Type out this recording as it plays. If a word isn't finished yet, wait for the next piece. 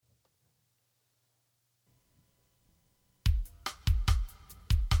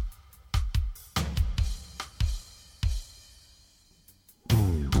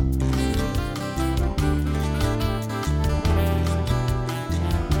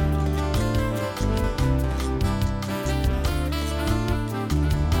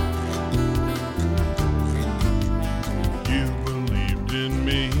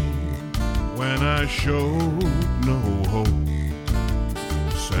showed no hope,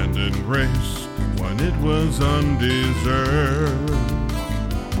 sending grace when it was undeserved.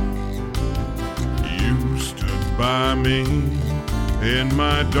 You stood by me in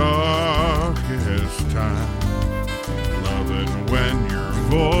my darkest time, loving when your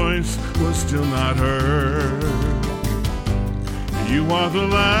voice was still not heard. You are the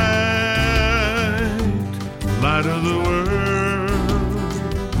light of the world.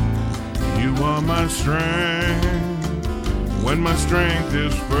 You are my strength when my strength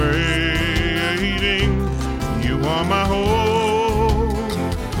is fading. You are my hope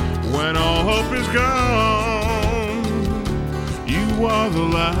when all hope is gone. You are the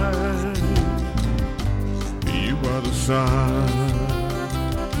light, you are the sun.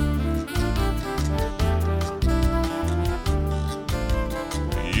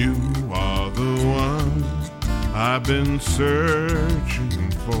 You are the one I've been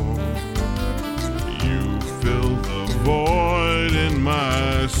searching for. You fill the void in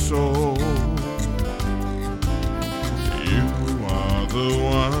my soul. You are the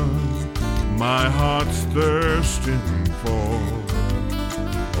one my heart's thirsting for.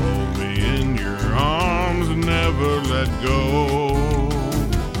 Hold me in your arms and never let go.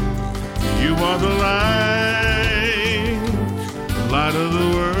 You are the light of the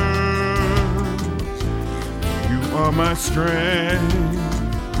world. You are my strength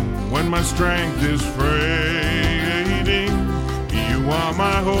when my strength is fading. You are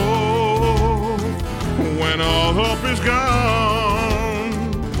my hope when all hope is gone.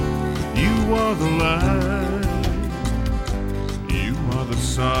 You are the light, you are the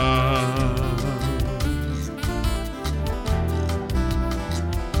sun.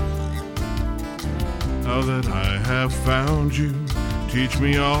 Now that I have found you, teach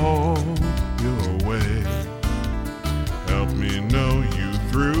me all your way. Help me know you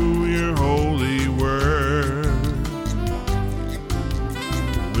through your holy word.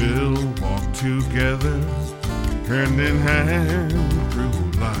 We'll walk together, hand in hand through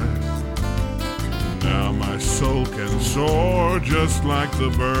life. Now my soul can soar just like the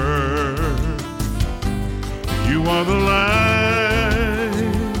bird. You are the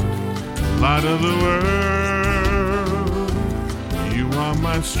light of the world. You are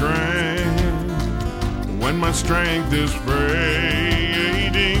my strength when my strength is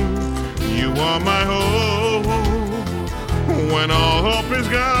fading. You are my hope when all hope is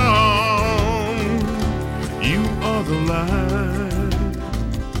gone. You are the light,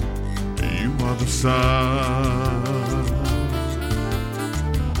 you are the sun.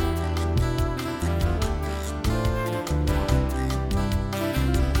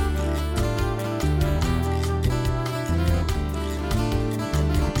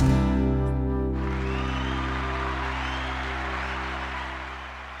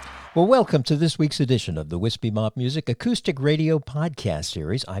 Well, welcome to this week's edition of the Wispy Mop Music Acoustic Radio Podcast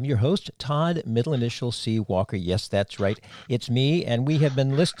Series. I'm your host, Todd, middle initial C. Walker. Yes, that's right. It's me, and we have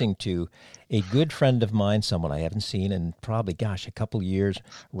been listening to a good friend of mine, someone I haven't seen in probably, a couple years,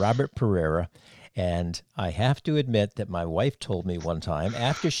 Robert Pereira. And I have to admit that my wife told me one time,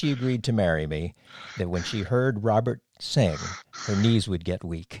 after she agreed to marry me, that when she heard Robert sing, her knees would get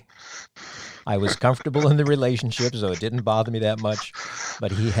weak. I was comfortable in the relationship, so it didn't bother me that much.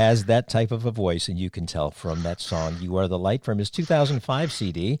 But he has that type of a voice, and you can tell from that song, You Are the Light, from his 2005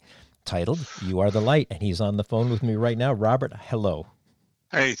 CD, titled You Are the Light. And he's on the phone with me right now. Robert, hello.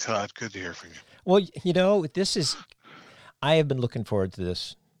 Hey, Todd. Good to hear from you. Well, I have been looking forward to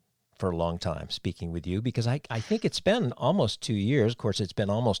this for a long time, speaking with you, because I think it's been almost 2 years. Of course, it's been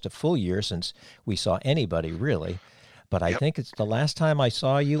almost a full year since we saw anybody, really. But I think it's the last time I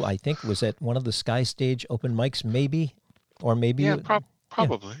saw you, I think, was at one of the Sky Stage open mics, maybe, or maybe. Yeah,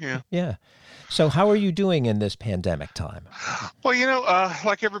 probably, yeah. Yeah. So how are you doing in this pandemic time? Well,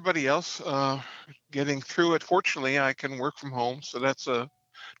 like everybody else, getting through it. Fortunately, I can work from home, so that's a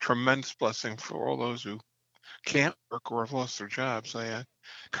tremendous blessing for all those who can't work or have lost their jobs. I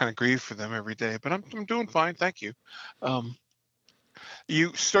kind of grieve for them every day, but I'm doing fine, thank you.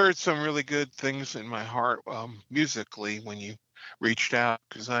 You stirred some really good things in my heart musically when you reached out,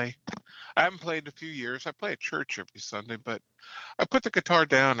 because I haven't played in a few years. I play at church every Sunday, but I put the guitar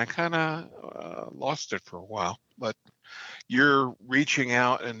down. I kind of lost it for a while. But you're reaching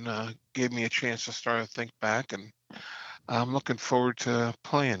out and gave me a chance to start to think back, and I'm looking forward to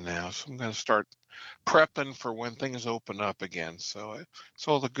playing now. So I'm going to start prepping for when things open up again. So it's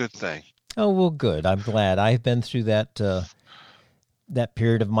all a good thing. Oh, well, good. I'm glad. I've been through that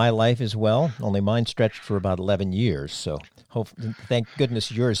period of my life as well, only mine stretched for about 11 years, so thank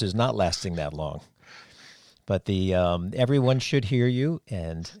goodness yours is not lasting that long. But the everyone should hear you,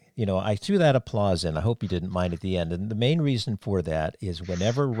 and I threw that applause in. I hope you didn't mind at the end. And the main reason for that is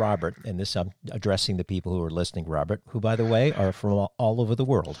whenever Robert, and this I'm addressing the people who are listening, Robert, who by the way are from all over the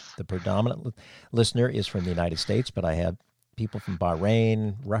world. The predominant listener is from the United States, but I have people from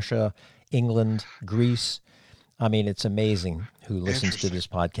Bahrain, Russia, England, Greece. I mean, it's amazing who listens to this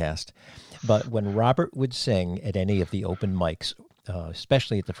podcast. But when Robert would sing at any of the open mics,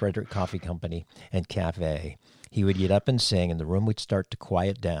 especially at the Frederick Coffee Company and Cafe, he would get up and sing, and the room would start to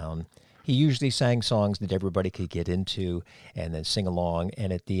quiet down. He usually sang songs that everybody could get into and then sing along.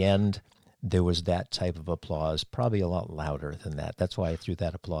 And at the end, there was that type of applause, probably a lot louder than that. That's why I threw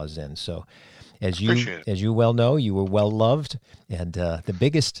that applause in. So as you well know, you were well loved. And the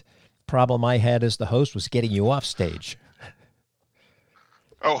biggest problem I had as the host was getting you off stage.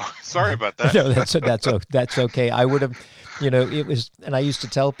 Oh, sorry about that. No, that's okay. I would have, it was, and I used to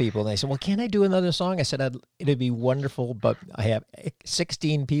tell people, and they said, well, can't I do another song? I said, it'd be wonderful, but I have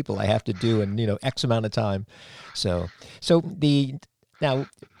 16 people I have to do in, X amount of time. Now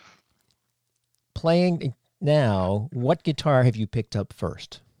playing now, what guitar have you picked up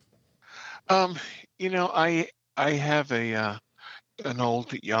first? I have an old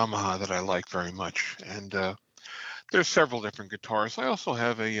Yamaha that I like very much, and there's several different guitars. I also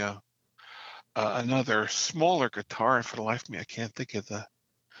have another smaller guitar. For the life of me, I can't think of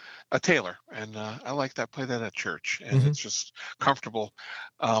a Taylor, and I like that. Play that at church, and it's just comfortable.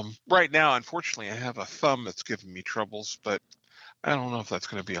 Right now, unfortunately, I have a thumb that's giving me troubles, but I don't know if that's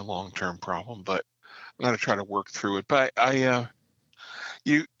going to be a long-term problem. But I'm going to try to work through it. But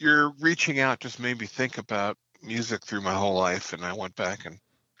you're reaching out just made me think about music through my whole life, and I went back and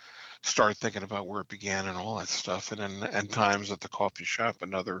started thinking about where it began and all that stuff, and times at the coffee shop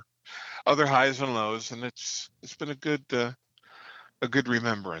and other highs and lows, and it's been a good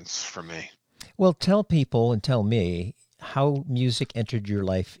remembrance for me. Well, tell people and tell me how music entered your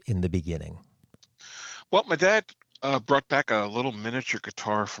life in the beginning. Well, my dad brought back a little miniature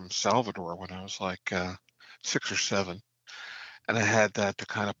guitar from Salvador when I was like 6 or 7, and I had that to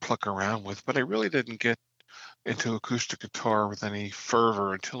kind of pluck around with, but I really didn't get into acoustic guitar with any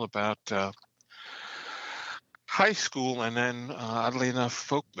fervor until about high school, and then oddly enough,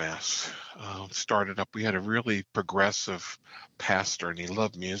 folk mass started up. We had a really progressive pastor, and he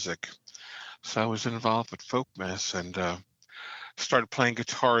loved music, so I was involved with folk mass and started playing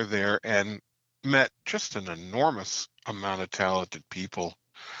guitar there, and met just an enormous amount of talented people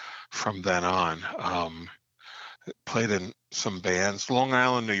from then on. Played in some bands. Long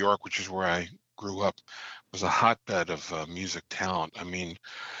Island, New York, which is where I grew up, was a hotbed of music talent. I mean,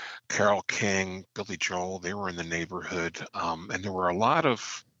 Carole King, Billy Joel, they were in the neighborhood. And there were a lot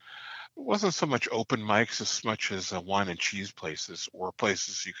of, it wasn't so much open mics as much as wine and cheese places, or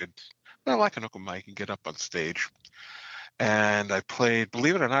places you could, like an open mic, and get up on stage. And I played,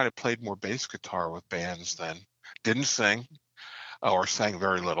 believe it or not, I played more bass guitar with bands then. Didn't sing, or sang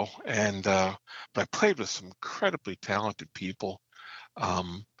very little. And but I played with some incredibly talented people.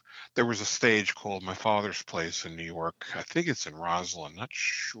 There was a stage called My Father's Place in New York. I think it's in Roslyn, not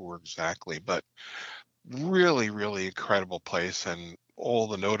sure exactly, but really, really incredible place. And all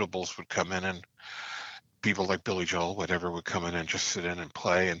the notables would come in, and people like Billy Joel, whatever, would come in and just sit in and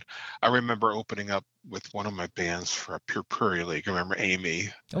play. And I remember opening up with one of my bands for a Pure Prairie League. I remember Amy.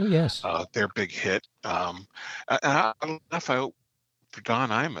 Oh, yes. Their big hit. And I for Don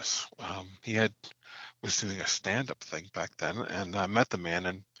Imus. He was doing a stand-up thing back then, and I met the man,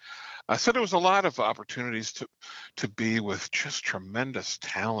 and so there was a lot of opportunities to be with just tremendous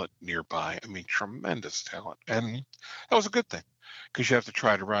talent nearby. I mean, tremendous talent. And that was a good thing, because you have to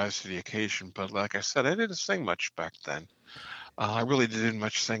try to rise to the occasion. But like I said, I didn't sing much back then. I really didn't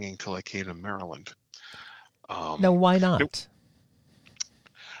much singing till I came to Maryland. Now, why not?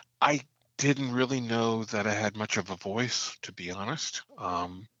 I didn't really know that I had much of a voice, to be honest.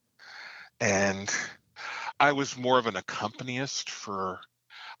 And I was more of an accompanist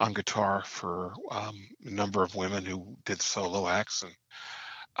on guitar for a number of women who did solo acts.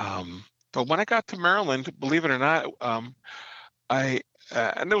 And but when I got to Maryland, believe it or not, and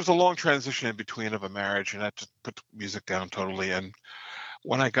there was a long transition in between of a marriage, and I had to put music down totally. And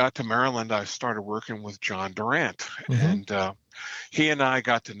when I got to Maryland, I started working with John Durant, and he and I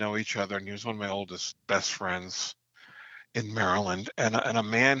got to know each other, and he was one of my oldest best friends in Maryland, and a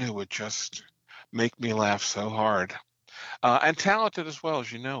man who would just make me laugh so hard. And talented as well,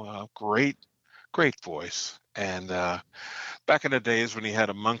 as you know, great voice. And back in the days when he had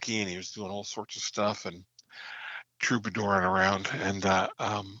a monkey and he was doing all sorts of stuff and troubadouring around, and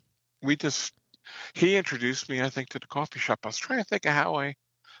he introduced me, I think, to the coffee shop. I was trying to think of how I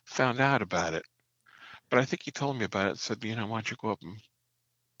found out about it, But I think he told me about it and said, why don't you go up and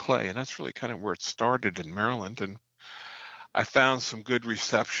play? And that's really kind of where it started in Maryland. And I found some good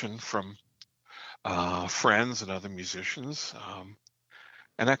reception from friends and other musicians.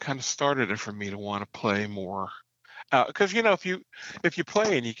 And that kind of started it for me to want to play more. Because, if you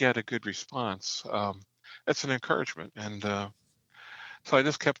play and you get a good response, it's an encouragement. And so I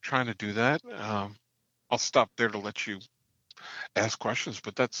just kept trying to do that. I'll stop there to let you ask questions,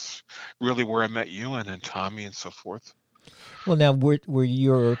 but that's really where I met you and Tommy and so forth. Well, now, were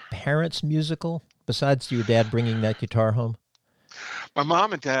your parents musical, besides your dad bringing that guitar home? My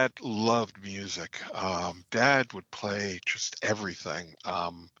mom and dad loved music. Dad would play just everything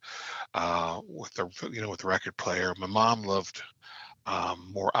with the record player. My mom loved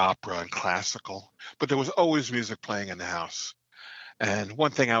more opera and classical, but there was always music playing in the house. And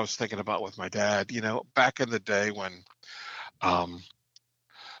one thing I was thinking about with my dad, back in the day when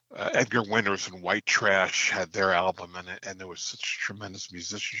Edgar Winters and White Trash had their album, and there was such tremendous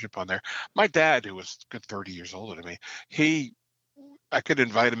musicianship on there. My dad, who was a good 30 years older than me, I could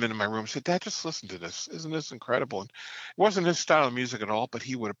invite him into my room and say, Dad, just listen to this. Isn't this incredible? And it wasn't his style of music at all, but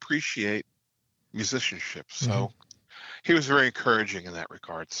he would appreciate musicianship. So he was very encouraging in that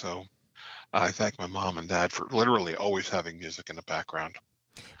regard. So I thank my mom and dad for literally always having music in the background.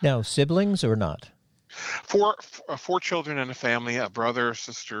 Now, siblings or not? Four children in a family, a brother,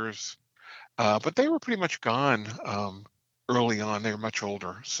 sisters, but they were pretty much gone early on. They were much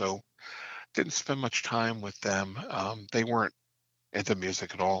older, so didn't spend much time with them. They weren't into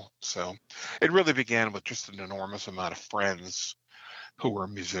music at all. So it really began with just an enormous amount of friends who were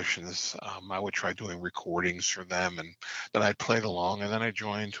musicians. I would try doing recordings for them, and then I played along, and then I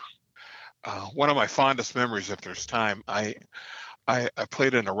joined. One of my fondest memories, if there's time, I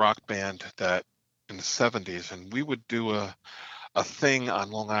played in a rock band that in the 70s, and we would do a thing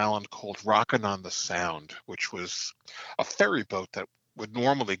on Long Island called Rockin' on the Sound, which was a ferry boat that would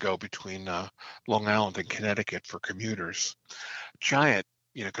normally go between Long Island and Connecticut for commuters. Giant,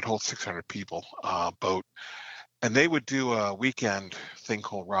 could hold 600 people boat. And they would do a weekend thing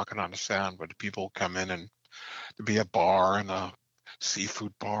called Rockin' on the Sound, where the people come in, and there'd be a bar and a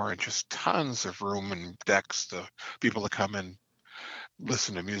seafood bar and just tons of room and decks to people to come and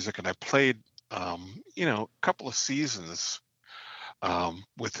listen to music. And I played, a couple of seasons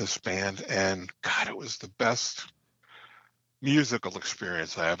with this band, and God, it was the best musical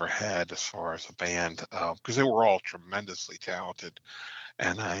experience I ever had as far as a band, because they were all tremendously talented,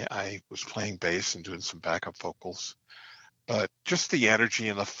 and I was playing bass and doing some backup vocals, but just the energy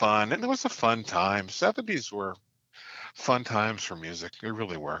and the fun, and it was a fun time. 70s were fun times for music. They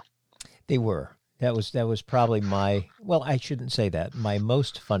really were. They were. That was probably I shouldn't say that. My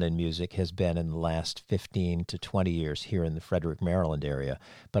most fun in music has been in the last 15 to 20 years here in the Frederick, Maryland area,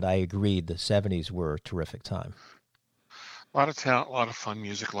 but I agreed the 70s were a terrific time. A lot of talent, a lot of fun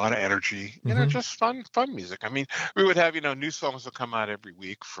music, a lot of energy, just fun music. I mean, we would have, new songs that come out every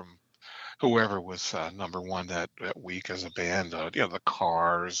week from whoever was number one that week as a band, the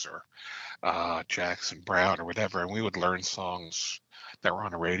Cars or Jackson Browne or whatever. And we would learn songs that were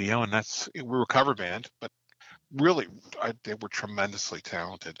on the radio, and we were a cover band, but really they were tremendously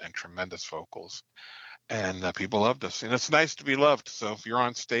talented and tremendous vocals. And people loved us. And it's nice to be loved. So if you're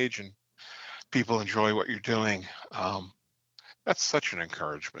on stage and people enjoy what you're doing, that's such an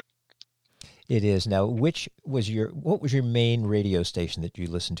encouragement. It is. Now, what was your main radio station that you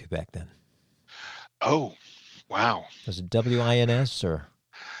listened to back then? Oh, wow. Was it WINS or?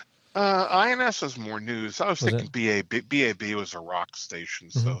 INS was more news. I was thinking BAB was a rock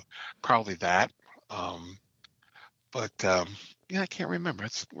station, so probably that. But I can't remember.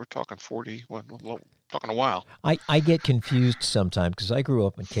 We're talking 40. Talking a while. I get confused sometimes because I grew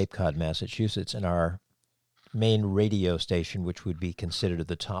up in Cape Cod, Massachusetts, and our main radio station, which would be considered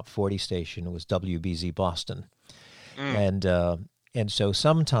the top 40 station, was WBZ Boston. And so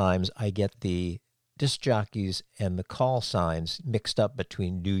sometimes I get the disc jockeys and the call signs mixed up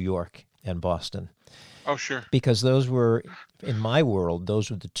between New York and Boston. Oh, sure. Because those were, in my world, those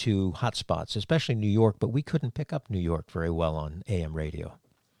were the two hot spots, especially New York, but we couldn't pick up New York very well on AM radio.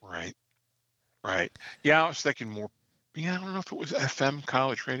 Right. Yeah, I was thinking more. Yeah, I don't know if it was FM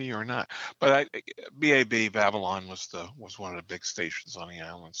college radio or not, but BAB Babylon was one of the big stations on the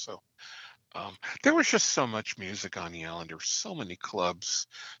island. So there was just so much music on the island. There were so many clubs,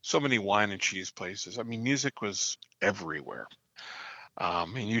 so many wine and cheese places. I mean, music was everywhere.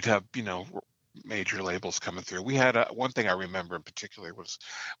 And you'd have major labels coming through. We had one thing I remember in particular was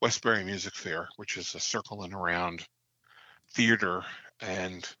Westbury Music Fair, which is a circling around theater,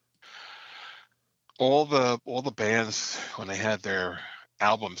 and all the bands, when they had their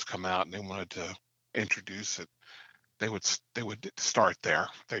albums come out and they wanted to introduce it, they would start there.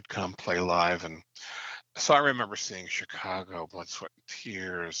 They'd come play live, and so I remember seeing Chicago, Blood, Sweat, and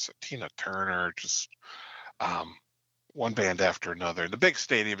Tears, Tina Turner, just um, one band after another. The big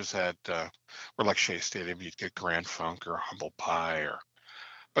stadiums had, were like Shea Stadium. You'd get Grand Funk or Humble Pie,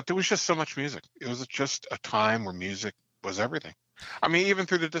 but there was just so much music. It was just a time where music was everything. I mean, even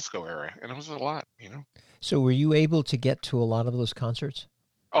through the disco era, and it was a lot, So were you able to get to a lot of those concerts?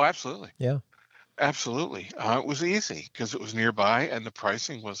 Oh, absolutely. Yeah. Absolutely. It was easy because it was nearby and the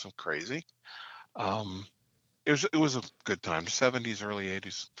pricing wasn't crazy. Um, it was a good time. The 70s, early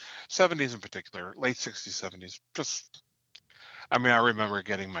 80s, 70s in particular, late 60s, 70s. Just, I mean, I remember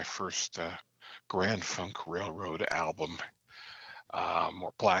getting my first Grand Funk Railroad album,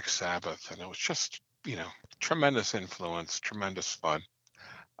 or Black Sabbath, and it was just, tremendous influence, tremendous fun.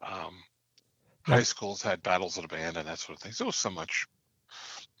 Um, High schools had battles of the band and that sort of thing. So it was so much.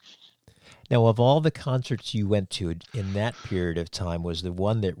 Now, of all the concerts you went to in that period of time, was the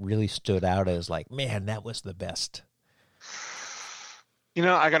one that really stood out as like, man, that was the best?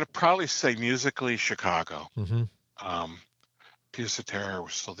 I got to probably say musically, Chicago. Mm-hmm. Peter Cetera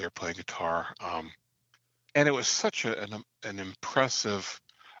was still there playing guitar. And it was such an impressive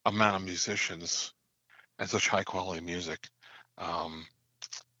amount of musicians and such high quality music.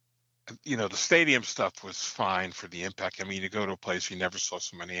 The stadium stuff was fine for the impact. I mean, you go to a place, you never saw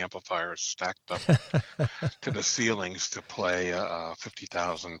so many amplifiers stacked up to the ceilings to play a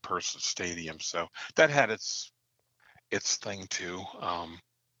 50,000 person stadium. So that had its thing too.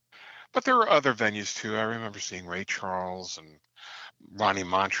 But there were other venues too. I remember seeing Ray Charles and Ronnie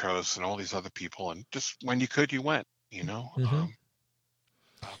Montrose and all these other people, and just when you could, you went. Mm-hmm.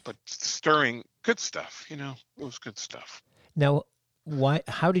 But stirring, good stuff. It was good stuff. Now,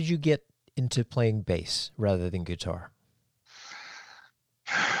 how did you get into playing bass rather than guitar?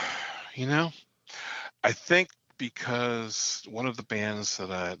 I think because one of the bands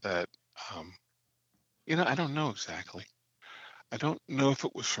I don't know exactly. I don't know if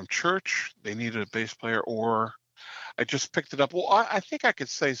it was from church, they needed a bass player, or I just picked it up. Well, I think I could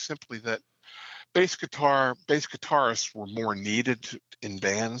say simply that bass guitarists were more needed in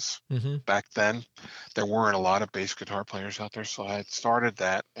bands back then. There weren't a lot of bass guitar players out there, so I had started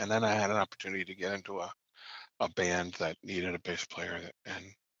that, and then I had an opportunity to get into a band that needed a bass player,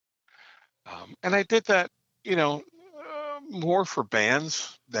 and I did that, more for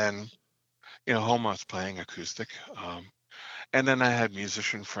bands than, home I was playing acoustic. And then I had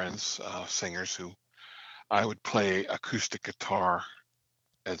musician friends, singers, who I would play acoustic guitar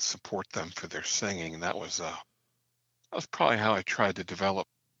and support them for their singing. And that was probably how I tried to develop.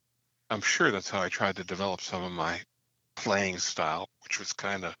 I'm sure that's how I tried to develop some of my playing style, which was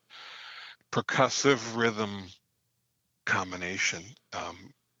kind of percussive rhythm combination,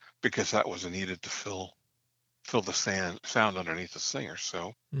 because that was needed to fill the sound underneath the singer.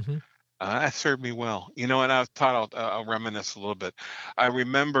 So that served me well. And I thought I'll reminisce a little bit. I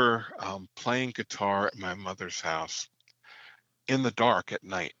remember playing guitar at my mother's house in the dark at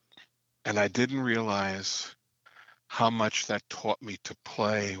night, and I didn't realize how much that taught me to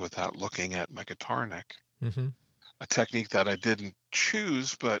play without looking at my guitar neck. A technique that I didn't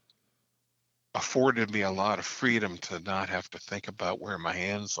choose, but afforded me a lot of freedom to not have to think about where my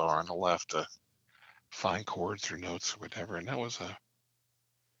hands are on the left to find chords or notes or whatever. And if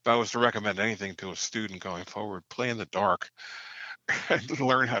I was to recommend anything to a student going forward, play in the dark and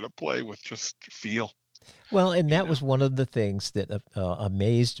learn how to play with just feel. Well, and that was one of the things that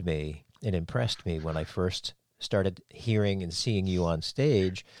amazed me and impressed me when I first started hearing and seeing you on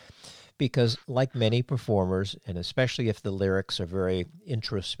stage, because like many performers, and especially if the lyrics are very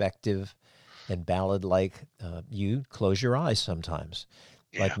introspective and ballad-like, you close your eyes sometimes,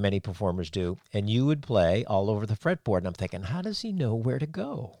 like many performers do, and you would play all over the fretboard, and I'm thinking, how does he know where to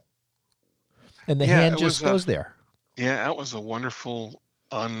go? And the hand just goes there. Yeah, that was a wonderful,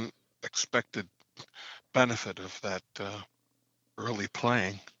 unexpected benefit of that early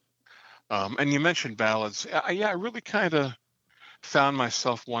playing. And you mentioned ballads. I really kind of found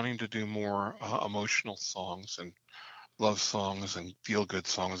myself wanting to do more emotional songs and love songs and feel-good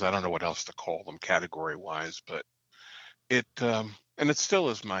songs. I don't know what else to call them category-wise, but it still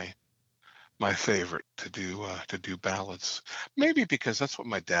is my favorite to do ballads. Maybe because that's what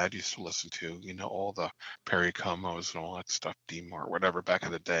my dad used to listen to. All the Perry Comos and all that stuff, D-Mart, whatever, back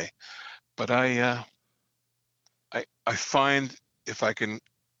in the day. But I find if I can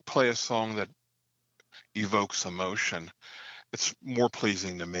play a song that evokes emotion, it's more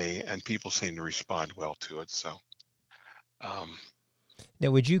pleasing to me, and people seem to respond well to it. So,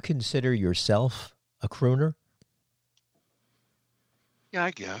 now, would you consider yourself a crooner? Yeah,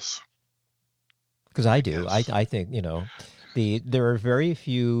 I guess. Because I do. Yes. I think, there are very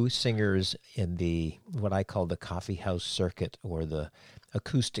few singers in the what I call the coffee house circuit or the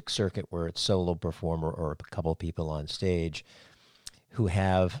acoustic circuit where it's solo performer or a couple people on stage who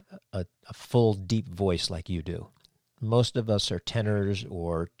have a full deep voice like you do. Most of us are tenors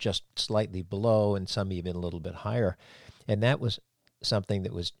or just slightly below, and some even a little bit higher. And that was something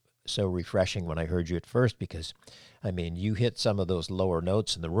that was so refreshing when I heard you at first, because, I mean, you hit some of those lower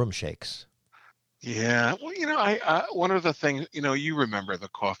notes and the room shakes. Yeah. Well, I one of the things, you remember the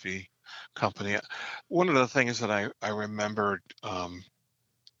coffee company. One of the things that I remembered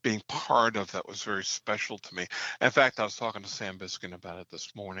being part of that was very special to me. In fact, I was talking to Sam Biskin about it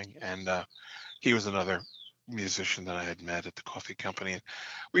this morning, and he was another musician that I had met at the coffee company. And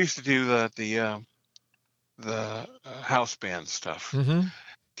we used to do the house band stuff. Mm-hmm.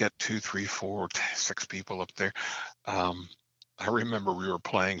 Get 2, 3, 4, 6 people up there. I remember we were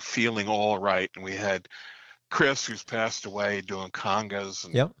playing "Feeling All Right," and we had Chris, who's passed away, doing congas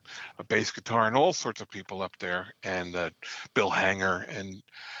and Yep. a bass guitar, and all sorts of people up there, and Bill Hanger. And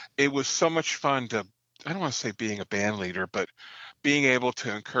it was so much fun I don't want to say being a band leader, but being able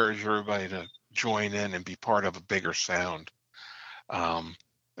to encourage everybody to join in and be part of a bigger sound. And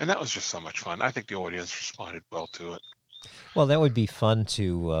that was just so much fun. I think the audience responded well to it. Well, that would be fun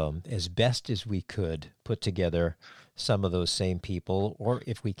to, as best as we could, put together some of those same people, or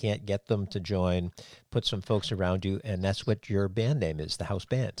if we can't get them to join, put some folks around you, and that's what your band name is, the House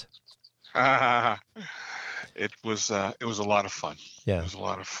Band. It was a lot of fun. Yeah. It was a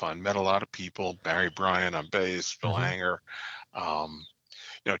lot of fun. Met a lot of people. Barry Bryan on bass, Bill Mm-hmm. Hanger,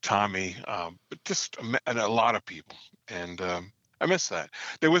 Tommy, but just and a lot of people. And I miss that.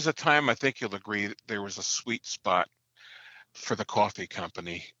 There was a time, I think you'll agree, there was a sweet spot for the coffee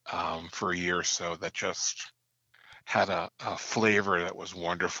company for a year or so that just had a flavor that was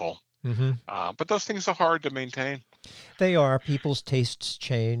wonderful. Mm-hmm. But those things are hard to maintain. They are. People's tastes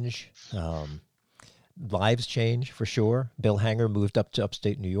change. Lives change, for sure. Bill Hanger moved up to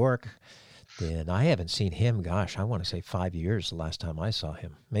upstate New York. And I haven't seen him, gosh, I want to say 5 years the last time I saw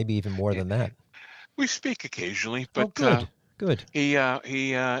him. Maybe even more than that. We speak occasionally, but good. Good. He's up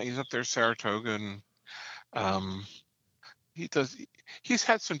there, Saratoga, and he's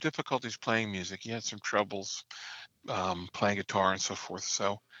had some difficulties playing music. He had some troubles playing guitar and so forth.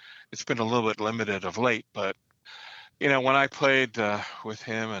 So it's been a little bit limited of late. But when I played with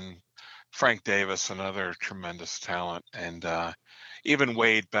him and Frank Davis, another tremendous talent, and even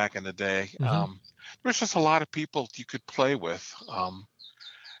Wade back in the day, Mm-hmm. there's just a lot of people you could play with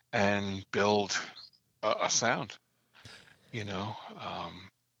and build a sound.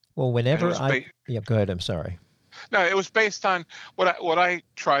 Well, whenever Yeah, go ahead. I'm sorry. No, it was based on what I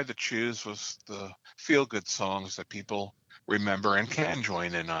tried to choose was the feel good songs that people remember and can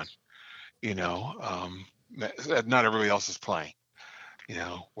join in on. That not everybody else is playing.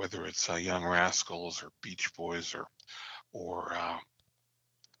 Whether it's Young Rascals or Beach Boys or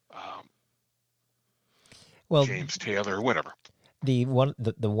Well, James Taylor or whatever. the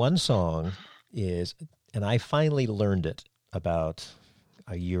one song is, and I finally learned it about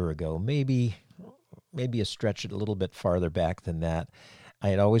a year ago, maybe a stretch it a little bit farther back than that. I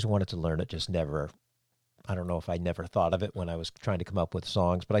had always wanted to learn it, just never. I don't know if I never thought of it when I was trying to come up with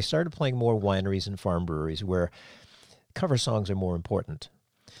songs, but I started playing more wineries and farm breweries where cover songs are more important.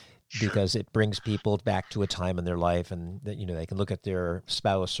 Sure. Because it brings people back to a time in their life, and they can look at their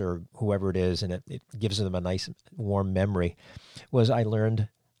spouse or whoever it is, and it gives them a nice warm memory. I learned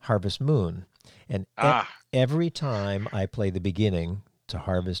Harvest Moon, and every time I play the beginning to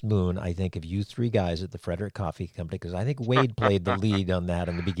Harvest Moon, I think of you three guys at the Frederick Coffee Company, because I think Wade played the lead on that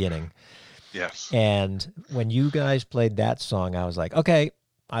in the beginning. Yes. And when you guys played that song, I was like, okay,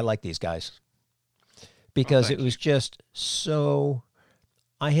 I like these guys. Because it was just so...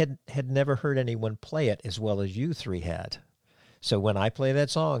 I had never heard anyone play it as well as you three had. So when I play that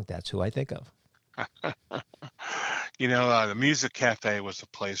song, that's who I think of. The Music Cafe was a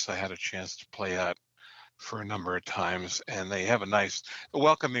place I had a chance to play at for a number of times, and they have a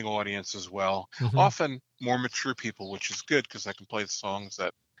welcoming audience as well. Mm-hmm. Often more mature people, which is good because I can play the songs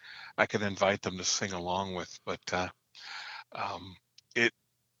that I can invite them to sing along with. But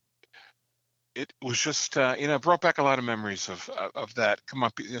it was just brought back a lot of memories of that. Come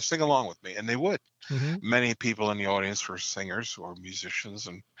on, sing along with me, and they would. Mm-hmm. Many people in the audience were singers or musicians,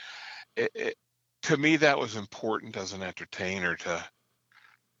 and to me that was important as an entertainer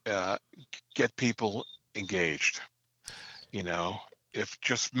to get people engaged. If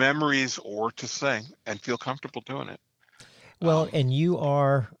just memories or to sing and feel comfortable doing it. Well, and you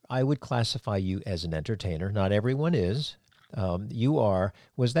are, I would classify you as an entertainer. Not everyone is,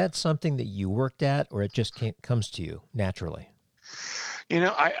 Was that something that you worked at, or it just comes to you naturally?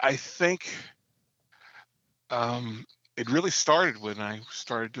 I think it really started when I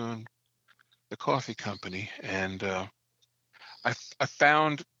started doing the coffee company, and I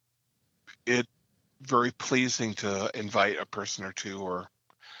found it very pleasing to invite a person or two, or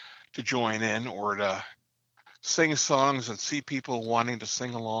to join in, or to sing songs and see people wanting to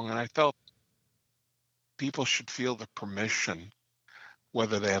sing along. And I felt people should feel the permission,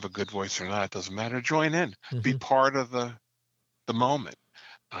 whether they have a good voice or not, it doesn't matter. Join in, be part of the moment.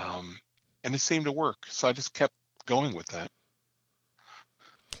 And it seemed to work. So I just kept going with that.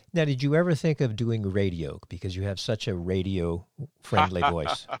 Now, did you ever think of doing radio? Because you have such a radio-friendly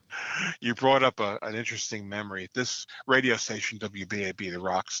voice. You brought up an interesting memory. This radio station, WBAB, the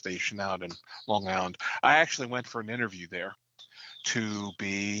rock station out in Long Island, I actually went for an interview there to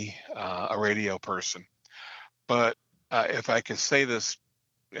be a radio person. But if I could say this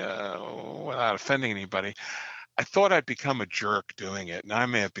without offending anybody, I thought I'd become a jerk doing it, and I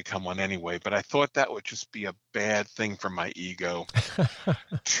may have become one anyway, but I thought that would just be a bad thing for my ego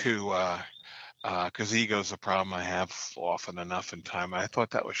because ego's a problem I have often enough in time. I thought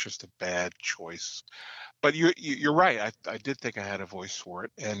that was just a bad choice. But you're right. I did think I had a voice for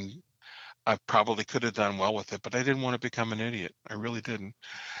it, and I probably could have done well with it, but I didn't want to become an idiot. I really didn't.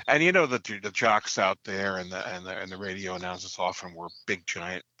 And the jocks out there and the radio announcers often were big,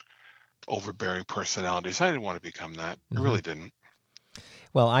 giant, overbearing personalities. I didn't want to become that. I really didn't.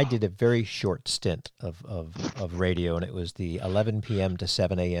 Well, I did a very short stint of radio, and it was the 11 p.m. to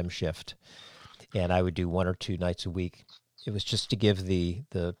 7 a.m. shift, and I would do 1 or 2 nights a week. It was just to give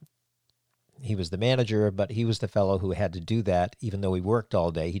he was the manager, but he was the fellow who had to do that. Even though he worked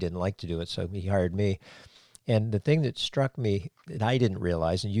all day, he didn't like to do it, so he hired me. And the thing that struck me that I didn't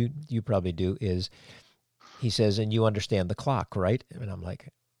realize, and you probably do, is he says, and you understand the clock, right? And I'm like,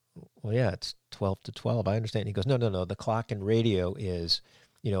 well, yeah, it's 12 to 12. I understand. He goes, no. The clock in radio is,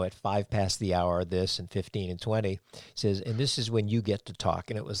 at 5 past the hour, this, and 15 and 20. He says, and this is when you get to talk.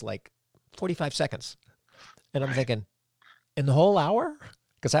 And it was like 45 seconds. And I'm thinking, in the whole hour?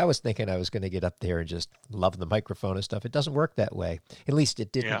 Because I was thinking I was going to get up there and just love the microphone and stuff. It doesn't work that way. At least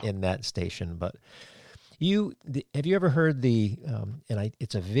it didn't in that station. But have you ever heard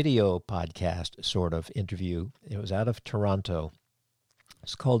it's a video podcast sort of interview. It was out of Toronto.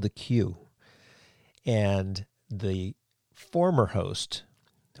 It's called The Q. And the former host,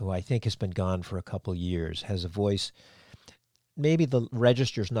 who I think has been gone for a couple years, has a voice, maybe the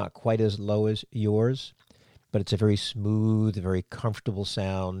register's not quite as low as yours, but it's a very smooth, very comfortable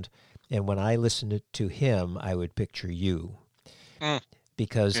sound. And when I listened to him, I would picture you.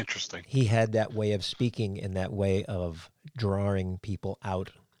 Because interesting. He had that way of speaking and that way of drawing people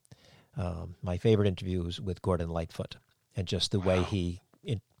out. My favorite interview was with Gordon Lightfoot, and just the way he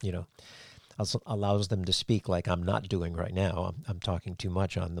allows them to speak like I'm not doing right now. I'm talking too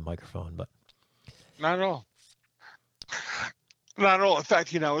much on the microphone, but not at all. Not at all. In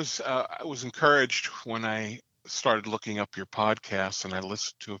fact, I was encouraged when I started looking up your podcasts, and I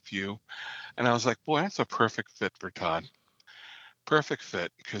listened to a few, and I was like, boy, that's a perfect fit for Todd. Perfect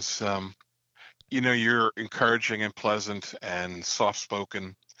fit, because you're encouraging and pleasant and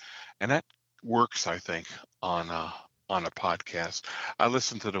soft-spoken, and that works, I think, on a podcast. I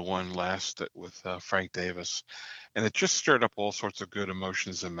listened to the one last with Frank Davis, and it just stirred up all sorts of good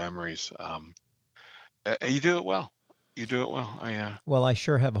emotions and memories. You do it well. Well, I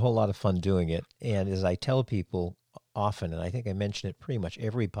sure have a whole lot of fun doing it. And as I tell people often, and I think I mention it pretty much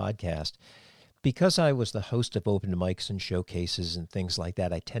every podcast, because I was the host of open mics and showcases and things like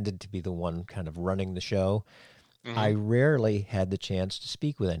that, I tended to be the one kind of running the show. Mm-hmm. I rarely had the chance to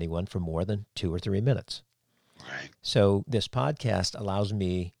speak with anyone for more than 2 or 3 minutes. Right. So this podcast allows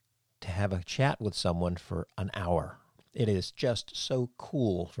me to have a chat with someone for an hour. It is just so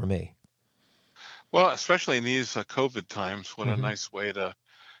cool for me. Well, especially in these COVID times, what a nice way to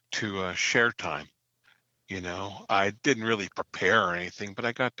share time. I didn't really prepare or anything, but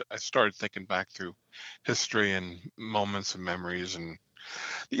I started thinking back through history and moments and memories, and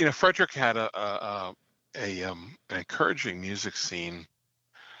Frederick had an encouraging music scene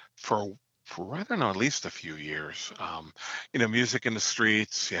for I don't know, at least a few years. Music in the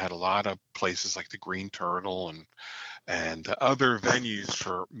streets. You had a lot of places like the Green Turtle and other venues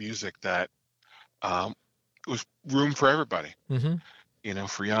for music that was room for everybody. Mm-hmm.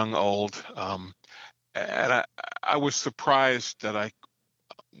 For young, old. And I was surprised that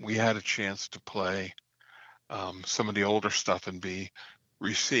we had a chance to play some of the older stuff and be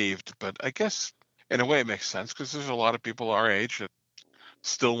received. But I guess in a way it makes sense, because there's a lot of people our age that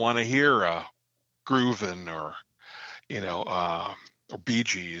still want to hear grooving or or Bee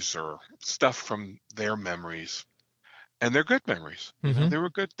Gees or stuff from their memories, and they're good memories. Mm-hmm. They were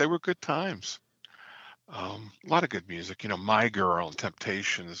good. They were good times. A lot of good music. My Girl and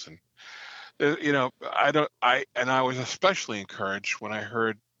Temptations, and I was especially encouraged when I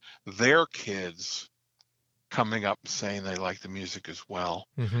heard their kids coming up and saying they like the music as well,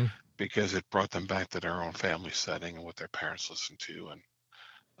 Mm-hmm. because it brought them back to their own family setting and what their parents listened to. And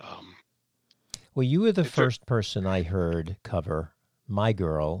Well, you were the It's a- first person I heard cover My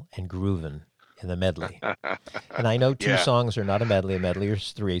Girl and Groovin' in the medley. And I know two Yeah. songs are not a medley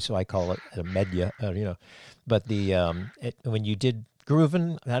is three, so I call it a medya, But when you did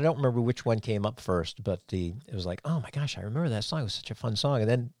Groovin', I don't remember which one came up first, but it was like, oh my gosh, I remember that song. It was such a fun song. And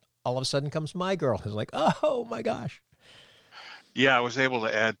then all of a sudden comes My Girl. It was like, oh my gosh. Yeah, I was able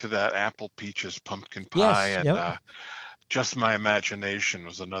to add to that Apple Peaches Pumpkin Yes, Pie, and yep. Just My Imagination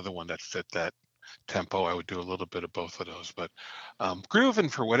was another one that fit that tempo. I would do a little bit of both of those, but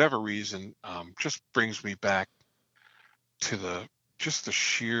Groovin', for whatever reason, just brings me back to the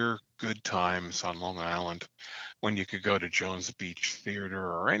sheer good times on Long Island when you could go to Jones Beach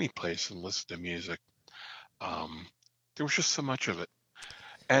Theater or any place and listen to music. There was just so much of it,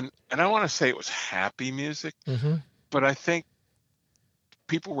 and I want to say it was happy music, Mm-hmm. but I think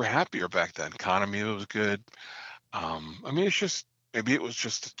people were happier back then. Economy was good. It's just, maybe it was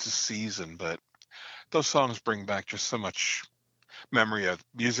just the season, but those songs bring back just so much memory of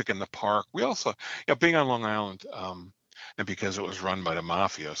music in the park. We also, being on Long Island, and because it was run by the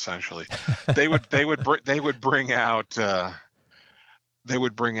mafia, essentially, they would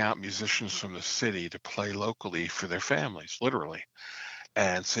bring out musicians from the city to play locally for their families, literally.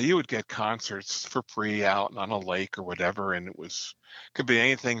 And so you would get concerts for free out on a lake or whatever, and could be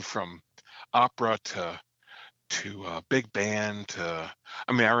anything from opera to big band to.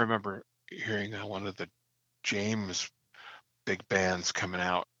 I remember hearing one of the James big bands coming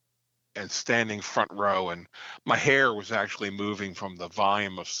out and standing front row, and my hair was actually moving from the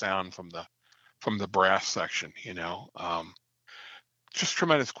volume of sound from the brass section. Just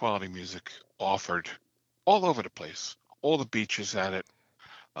tremendous quality music offered all over the place. All the beaches had it.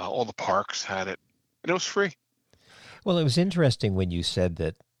 All the parks had it, and it was free. Well, it was interesting when you said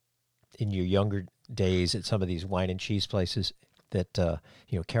that in your younger days at some of these wine and cheese places that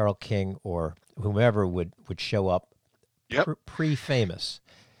Carole King or whomever would show up Yep. pre-famous.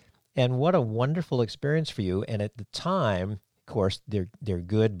 And what a wonderful experience for you. And at the time, of course, they're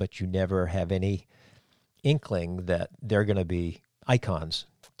good, but you never have any inkling that they're going to be icons.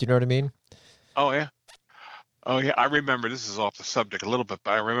 Do you know what I mean? Oh yeah. I remember, this is off the subject a little bit,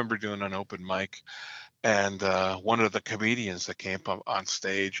 but I remember doing an open mic, and one of the comedians that came up on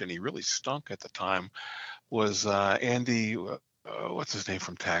stage, and he really stunk at the time, was Andy. What's his name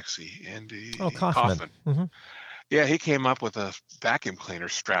from Taxi? Andy Kaufman. Mm-hmm. Yeah, he came up with a vacuum cleaner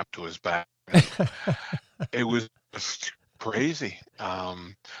strapped to his back. It was just crazy.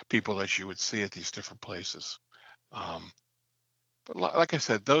 People that you would see at these different places. But like I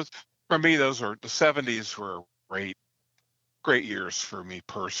said, those are the 70s were great years for me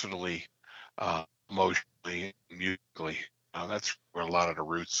personally, emotionally, musically. That's where a lot of the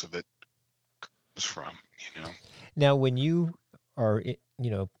roots of it comes from. Now, when you are,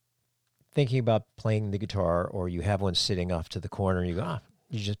 thinking about playing the guitar, or you have one sitting off to the corner, and you go,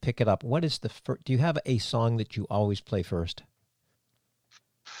 you just pick it up. What is do you have a song that you always play first?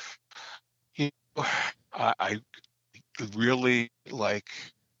 I really like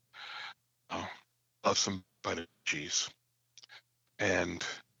Love Somebody Cheese, and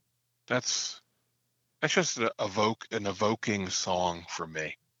that's just an evoking song for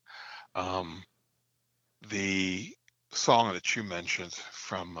me. The song that you mentioned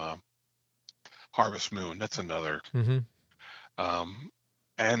from Harvest Moon, that's another. Mm-hmm.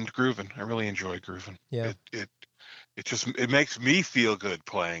 And Groovin', I really enjoy Groovin'. Yeah. It makes me feel good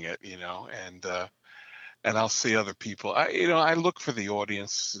playing it, and I'll see other people. I look for the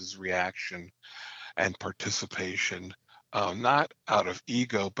audience's reaction and participation, not out of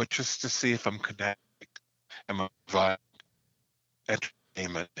ego, but just to see if I'm connecting and providing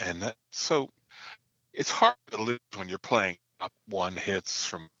entertainment. And so it's hard to lose when you're playing top one hits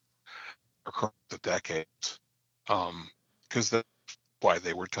from across the decades, because that's why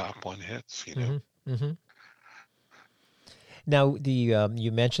they were top one hits. Mm-hmm. Mm-hmm. Now,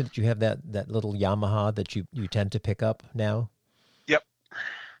 you mentioned that you have that little Yamaha that you tend to pick up now. Yep.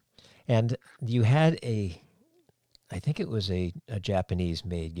 And you had I think it was a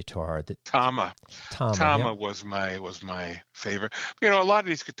Japanese-made guitar that Tama yeah. was my favorite. A lot of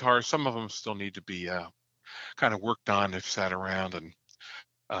these guitars, some of them still need to be kind of worked on. They've sat around, and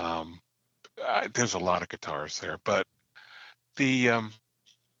there's a lot of guitars there. But The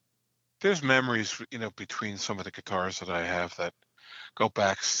there's memories, between some of the guitars that I have that go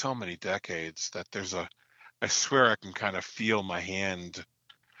back so many decades that I swear I can kind of feel my hand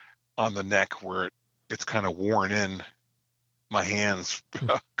on the neck where it's kind of worn in my hand's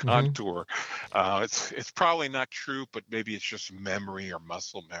Mm-hmm. contour. It's probably not true, but maybe it's just memory or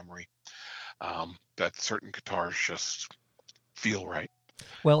muscle memory, that certain guitars just feel right.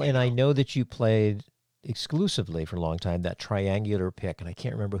 Well, You and I know. know that you played exclusively for a long time that triangular pick, and I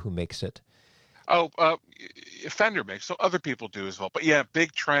can't remember who makes it. Oh, Fender makes, so other people do as well. But yeah,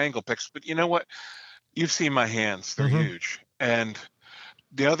 big triangle picks. But you know what? You've seen my hands; they're Mm-hmm. huge, and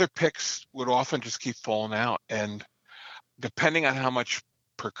the other picks would often just keep falling out. And depending on how much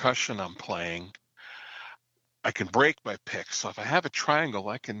percussion I'm playing, I can break my pick. So if I have a triangle,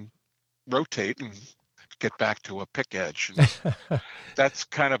 I can rotate and get back to a pick edge. And that's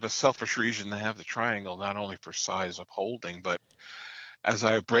kind of a selfish reason to have the triangle, not only for size of holding, but as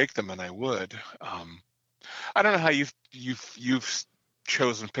I break them, and I would. I don't know how you've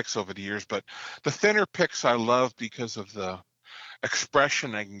chosen picks over the years, but the thinner picks I love because of the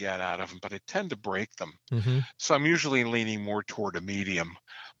expression I can get out of them, but I tend to break them. Mm-hmm. So I'm usually leaning more toward a medium,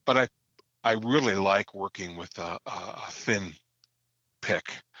 but I really like working with a thin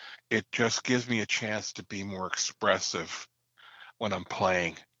pick. It just gives me a chance to be more expressive when I'm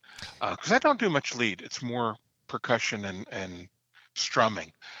playing, because I don't do much lead. It's more percussion and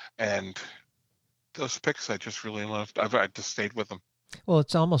strumming, and those picks I just really loved. I just stayed with them. Well,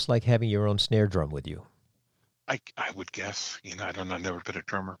 it's almost like having your own snare drum with you. I would guess. I don't know. I've never been a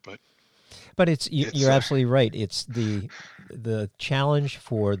drummer, but But it's you're absolutely right. It's the challenge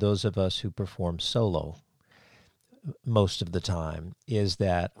for those of us who perform solo most of the time is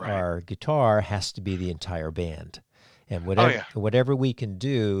that right. our guitar has to be the entire band, and Oh yeah, whatever we can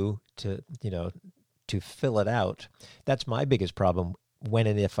do to fill it out. That's my biggest problem when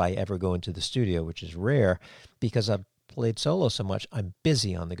and if I ever go into the studio, which is rare, because I've played solo so much. I'm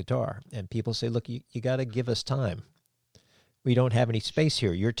busy on the guitar, and people say, "Look, you got to give us time. We don't have any space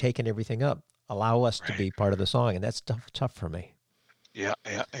here. You're taking everything up. Allow us to right. be part of the song," and that's tough for me. Yeah,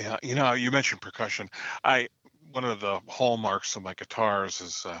 yeah, yeah. You mentioned percussion. I One of the hallmarks of my guitars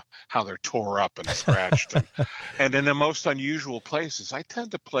is how they're tore up and scratched, and in the most unusual places. I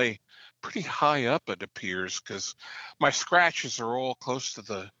tend to play pretty high up, it appears, because my scratches are all close to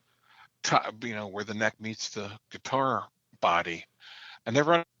the top, where the neck meets the guitar body. I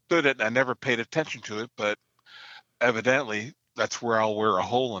never understood it. I never paid attention to it, but evidently that's where I'll wear a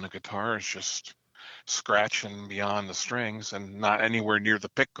hole in a guitar. It's just scratching beyond the strings and not anywhere near the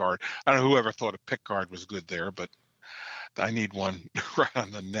pick guard. I don't know whoever thought a pick guard was good there, but I need one right on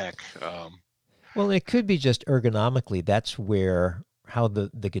the neck. Well, it could be just ergonomically. That's where how the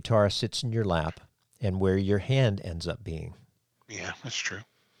guitar sits in your lap and where your hand ends up being. Yeah, that's true.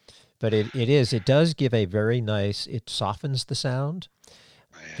 But it does give a very nice, it softens the sound.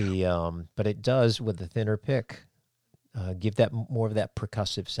 Yeah. But it does with the thinner pick give that more of that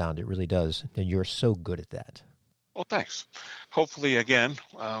percussive sound. It really does. And you're so good at that. Well, thanks. Hopefully, again,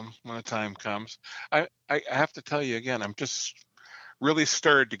 when the time comes, I have to tell you again, I'm just really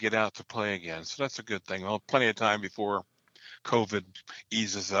stirred to get out to play again. So that's a good thing. Well, plenty of time before COVID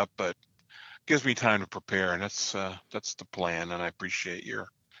eases up, but gives me time to prepare, and that's the plan. And I appreciate your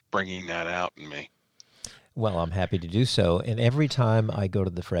bringing that out in me. Well, I'm happy to do so. And every time I go to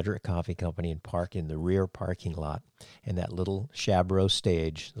the Frederick Coffee Company and park in the rear parking lot, and that little Chabro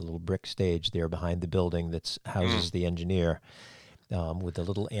stage, the little brick stage there behind the building that houses the engineer, with the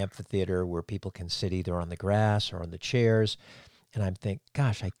little amphitheater where people can sit either on the grass or on the chairs. And I'm thinking,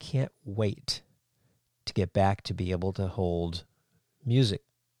 gosh, I can't wait to get back to be able to hold music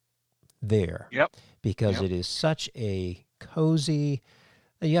there. Yep. Because it is such a cozy.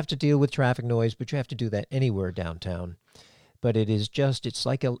 You have to deal with traffic noise, but you have to do that anywhere downtown. But it's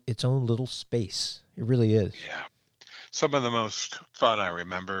like its own little space. It really is. Yeah. Some of the most fun I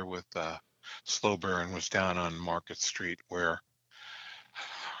remember with Slow Burn was down on Market Street, where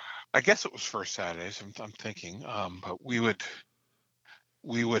I guess it was First Saturdays. I'm thinking, but we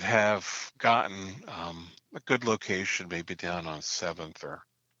would have gotten a good location, maybe down on 7th or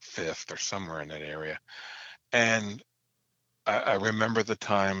 5th or somewhere in that area, and I remember the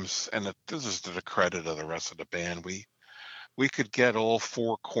times, and this is to the credit of the rest of the band. We could get all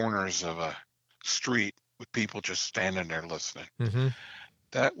four corners of a street with people just standing there listening. Mm-hmm.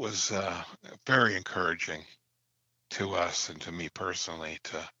 That was very encouraging to us and to me personally.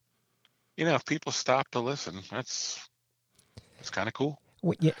 If people stop to listen, it's kind of cool.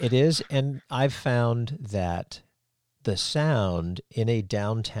 Well, yeah, it is, and I've found that the sound in a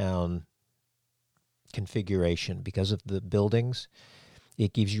downtown configuration because of the buildings.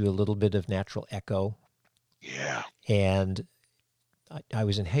 It gives you a little bit of natural echo. Yeah. And I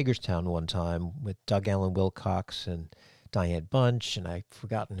was in Hagerstown one time with Doug Allen Wilcox and Diane Bunch, and I've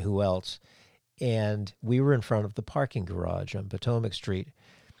forgotten who else. And we were in front of the parking garage on Potomac Street.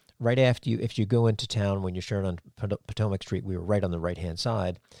 Right after if you go into town, when you're turning on Potomac Street, we were right on the right-hand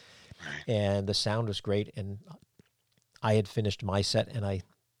side. Right. And the sound was great. And I had finished my set, and I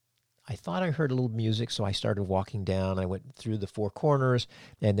thought I heard a little music, so I started walking down. I went through the four corners,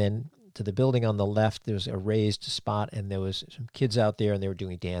 and then to the building on the left. There was a raised spot, and there was some kids out there, and they were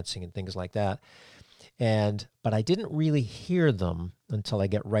doing dancing and things like that. But I didn't really hear them until I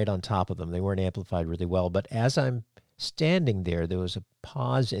get right on top of them. They weren't amplified really well. But as I'm standing there was a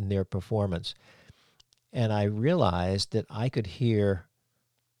pause in their performance, and I realized that I could hear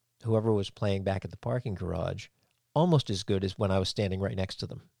whoever was playing back at the parking garage almost as good as when I was standing right next to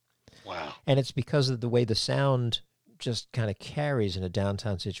them. Wow. And it's because of the way the sound just kind of carries in a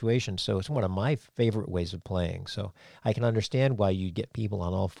downtown situation. So it's one of my favorite ways of playing. So I can understand why you get people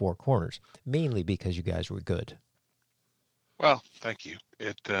on all four corners, mainly because you guys were good. Well, thank you.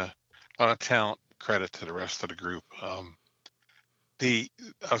 It a lot of talent. Credit to the rest of the group. I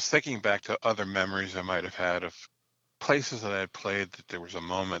was thinking back to other memories I might have had of places that I had played that there was a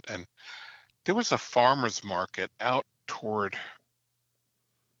moment, and there was a farmer's market out toward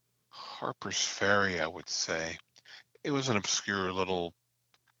Harper's Ferry, I would say. It was an obscure little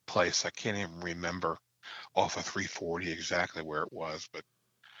place. I can't even remember off of 340 exactly where it was, but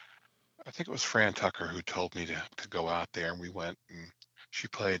I think it was Fran Tucker who told me to go out there, and we went, and she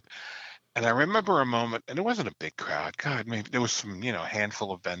played. And I remember a moment, and it wasn't a big crowd. God, maybe there was some,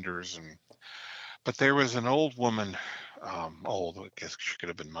 handful of vendors, but there was an old woman, old, I guess she could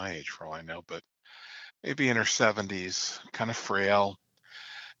have been my age for all I know, but maybe in her 70s, kind of frail.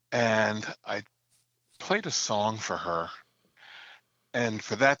 And I played a song for her. And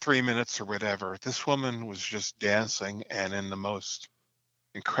for that 3 minutes or whatever, this woman was just dancing and in the most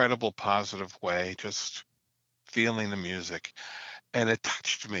incredible positive way, just feeling the music. And it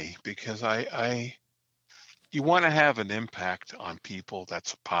touched me because you want to have an impact on people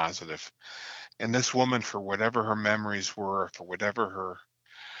that's positive. And this woman, for whatever her memories were, for whatever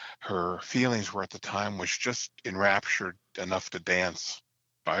her feelings were at the time, was just enraptured enough to dance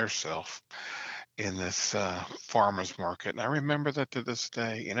by herself in this farmer's market. And I remember that to this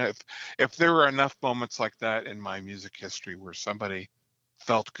day. If there were enough moments like that in my music history where somebody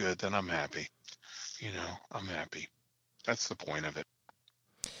felt good, then I'm happy. I'm happy. That's the point of it.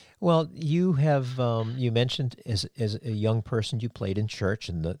 Well, you have you mentioned as a young person you played in church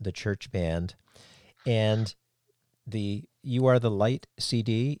in the church band, and the You Are the Light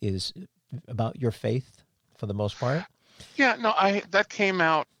CD is about your faith for the most part. Yeah, no, that came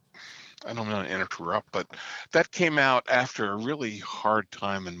out. I don't want to interrupt, but that came out after a really hard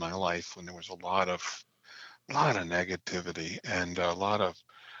time in my life when there was a lot of negativity and a lot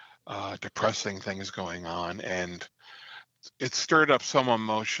of depressing things going on, and it stirred up so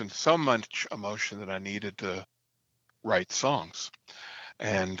much emotion that I needed to write songs,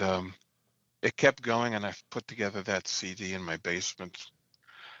 and it kept going. And I put together that CD in my basement.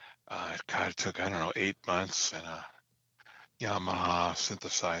 It took 8 months and a Yamaha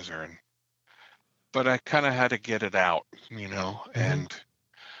synthesizer, but I kind of had to get it out, Mm-hmm. and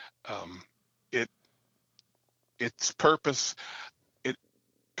its purpose. Do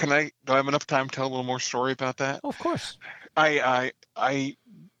I have enough time to tell a little more story about that? Oh, of course. I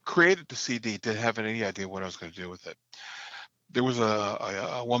created the CD, didn't have any idea what I was going to do with it. There was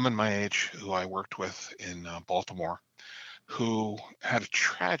a woman my age who I worked with in Baltimore who had a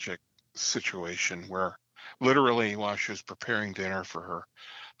tragic situation where literally while she was preparing dinner for her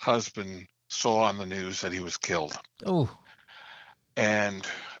husband, saw on the news that he was killed. Oh. And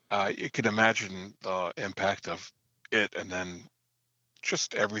you can imagine the impact of it and then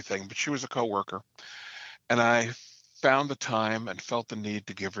just everything. But she was a coworker, and I found the time and felt the need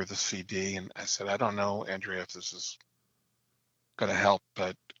to give her the CD. And I said, I don't know, Andrea, if this is going to help,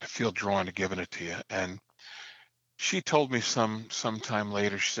 but I feel drawn to giving it to you. And she told me sometime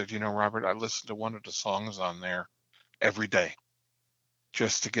later, she said, Robert, I listened to one of the songs on there every day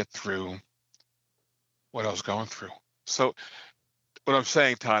just to get through what I was going through. So what I'm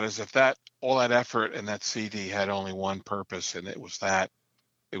saying, Todd, is if all that effort and that CD had only one purpose, and it was that,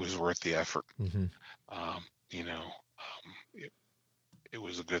 it was worth the effort. Mm-hmm. It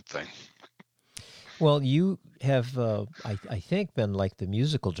was a good thing. Well, you have, I think, been like the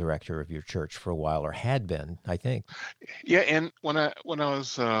musical director of your church for a while, or had been, I think. Yeah, and when I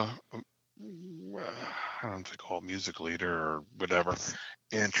was, I don't know if they call it music leader or whatever,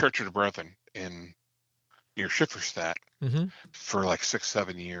 in Church of the Brethren in near Schifferstadt Mm-hmm. for like 6,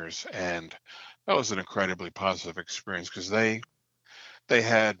 7 years, and that was an incredibly positive experience because they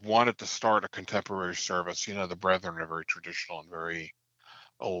had wanted to start a contemporary service. You know, the Brethren are very traditional and very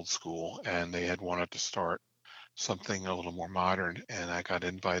old school, and they had wanted to start something a little more modern. And I got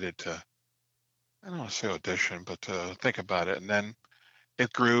invited to, I don't want to say audition, but to think about it. And then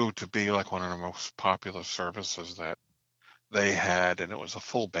it grew to be like one of the most popular services that they had, and it was a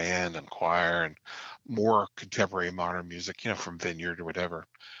full band and choir and more contemporary modern music, you know, from Vineyard or whatever.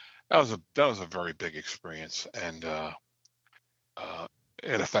 That was a very big experience, and uh,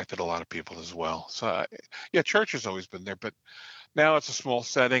 it affected a lot of people as well. So yeah, church has always been there, but now it's a small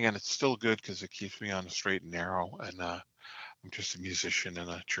setting, and it's still good because it keeps me on the straight and narrow. And I'm just a musician in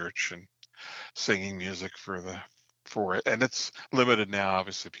a church and singing music for it, and it's limited now,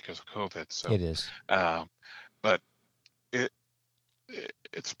 obviously because of COVID. So, It is. but it,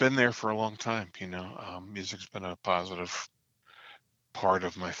 it's been there for a long time. You know, music's been a positive part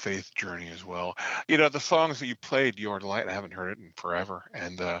of my faith journey as well. You know, the songs that you played, "Your Delight," I haven't heard it in forever,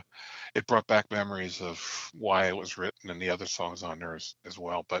 and it brought back memories of why it was written and the other songs on there as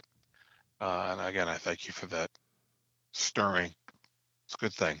well. But and again, I thank you for that stirring. It's a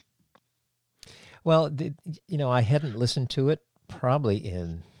good thing. Well, I hadn't listened to it probably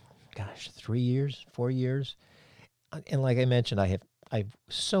in, 3 years, 4 years. And like I mentioned, I have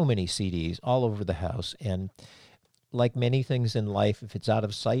so many CDs all over the house, and like many things in life, if it's out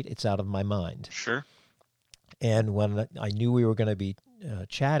of sight, it's out of my mind. Sure. And when I knew we were going to be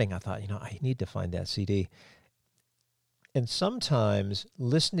chatting, I thought, I need to find that CD. And sometimes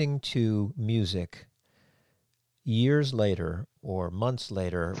listening to music years later or months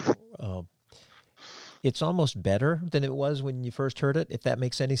later, it's almost better than it was when you first heard it, if that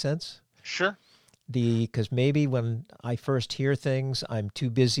makes any sense. Sure. Because maybe when I first hear things, I'm too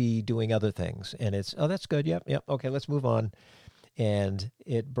busy doing other things. And it's, oh, that's good. Yep. Okay, let's move on. And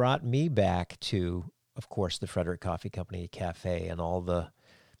it brought me back to, of course, the Frederick Coffee Company Cafe and all the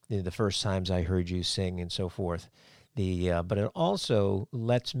first times I heard you sing and so forth. But it also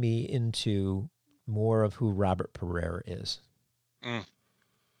lets me into more of who Robert Pereira is. Mm.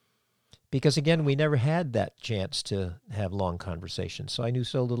 Because, again, we never had that chance to have long conversations, so I knew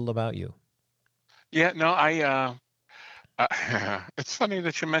so little about you. Yeah, no, it's funny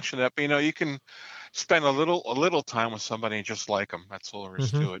that you mentioned that, but you can spend a little time with somebody and just like them. That's all there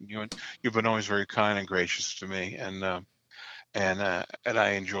is to it. And you've been always very kind and gracious to me, and I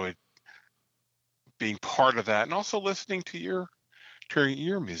enjoyed being part of that, and also listening to your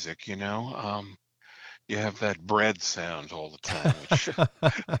music. You have that bread sound all the time, which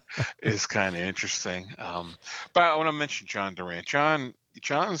is kind of interesting. But I want to mention John Durant.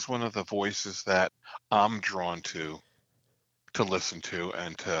 John's one of the voices that I'm drawn to listen to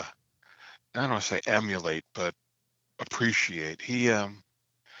and to, I don't want to say emulate, but appreciate. He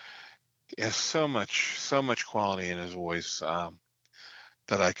has so much quality in his voice that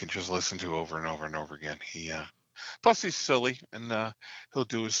I can just listen to over and over and over again. Plus he's silly, and he'll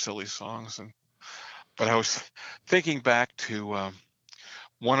do his silly songs. But I was thinking back to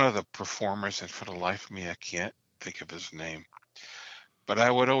one of the performers, and for the life of me, I can't think of his name. But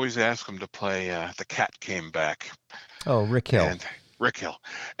I would always ask him to play "The Cat Came Back." Oh, Rick Hill.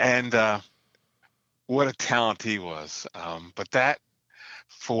 And what a talent he was. But that,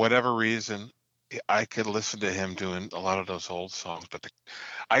 for whatever reason, I could listen to him doing a lot of those old songs. But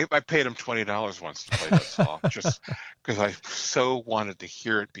I paid him $20 once to play that song, just because I so wanted to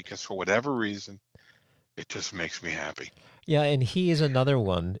hear it, because for whatever reason, it just makes me happy. Yeah, and he is another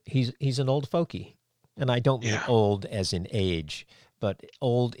one. He's an old folkie. And I don't mean old as in age, but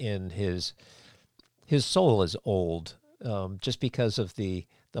old in his soul is old, just because of the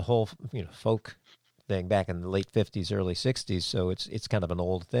whole folk thing back in the late 50s, early 60s. So it's kind of an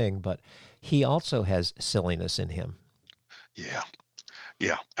old thing, but he also has silliness in him.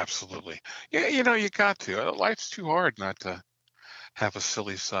 Yeah, absolutely. Yeah, you got to. Life's too hard not to have a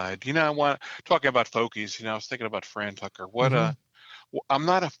silly side. Talking about folkies, I was thinking about Fran Tucker. I'm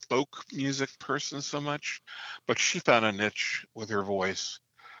not a folk music person so much, but she found a niche with her voice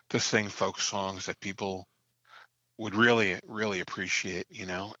to sing folk songs that people would really, really appreciate,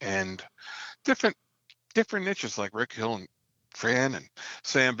 and different niches like Rick Hill and Fran and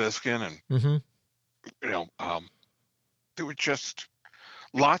Sam Biskin, and there were just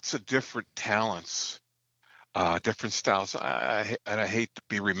lots of different talents. Different styles. I hate to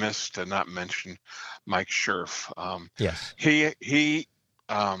be remiss to not mention Mike Scherf. Yes. He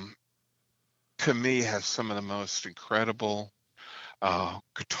to me has some of the most incredible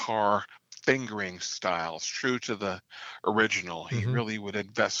guitar fingering styles, true to the original. He really would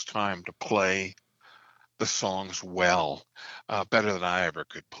invest time to play the songs well, better than I ever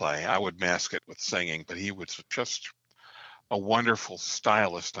could play. I would mask it with singing, but he was just a wonderful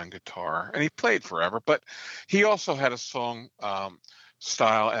stylist on guitar, and he played forever. But he also had a song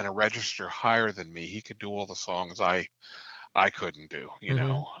style and a register higher than me. He could do all the songs I couldn't do, you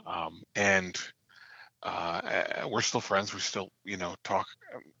know. And we're still friends. We still, you know, talk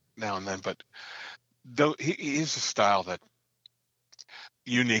now and then. But though he is a style that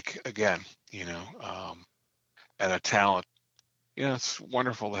unique again, you know, and a talent. You know, it's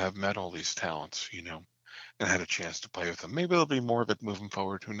wonderful to have met all these talents, you know, and had a chance to play with them. Maybe there'll be more of it moving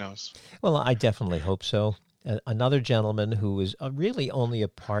forward. Who knows? Well, I definitely hope so. Another gentleman who was really only a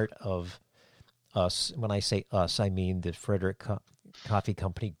part of us. When I say us, I mean the Frederick Coffee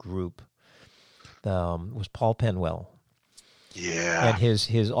Company group. Was Paul Penwell. Yeah. And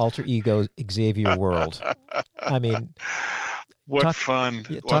his alter ego Xavier World. I mean, what fun!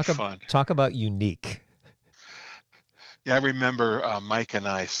 What fun! Talk about unique. Yeah, I remember Mike and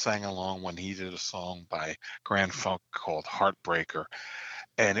I sang along when he did a song by Grand Funk called "Heartbreaker,"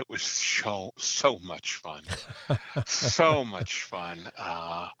 and it was so much fun, so much fun.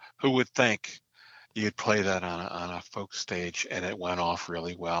 Who would think you'd play that on a folk stage, and it went off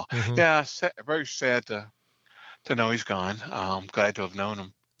really well? Yeah, very sad to know he's gone. Glad to have known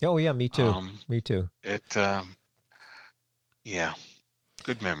him. Oh yeah, me too. Me too. Yeah,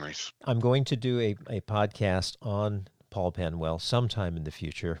 good memories. I'm going to do a podcast on Paul Penwell sometime in the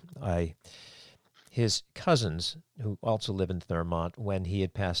future. His cousins, who also live in Thurmont, when he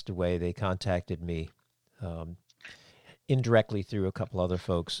had passed away, they contacted me indirectly through a couple other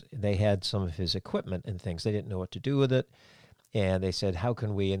folks. They had some of his equipment and things. They didn't know what to do with it. And they said, how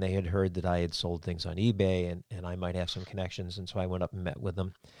can we? And they had heard that I had sold things on eBay and I might have some connections. And so I went up and met with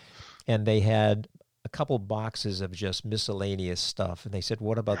them. And they had a couple boxes of just miscellaneous stuff. And they said,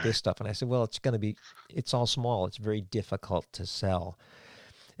 what about this stuff? And I said, well, it's all small. It's very difficult to sell.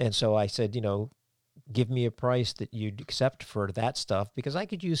 And so I said, you know, give me a price that you'd accept for that stuff, because I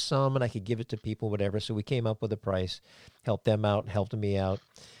could use some and I could give it to people, whatever. So we came up with a price, helped them out, helped me out.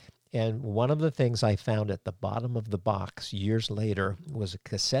 And one of the things I found at the bottom of the box years later was a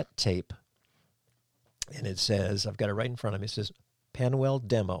cassette tape. And it says, I've got it right in front of me, it says, Penwell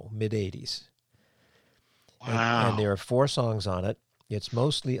Demo, mid-'80s. Wow. And there are 4 songs on it. It's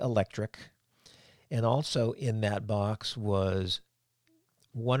mostly electric. And also in that box was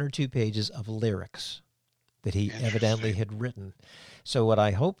 1 or 2 pages of lyrics that he evidently had written. So what I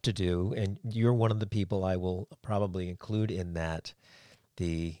hope to do, and you're one of the people I will probably include in that,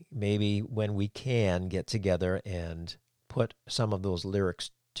 maybe when we can get together and put some of those lyrics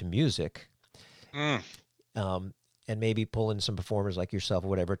to music, and maybe pull in some performers like yourself or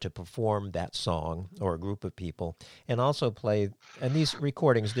whatever to perform that song, or a group of people, and also play. And these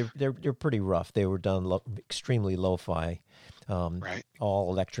recordings, they're pretty rough. They were done extremely lo-fi, right, all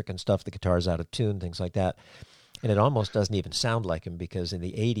electric and stuff. The guitar's out of tune, things like that. And it almost doesn't even sound like him, because in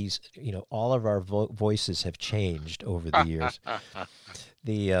the 80s, you know, all of our voices have changed over the years.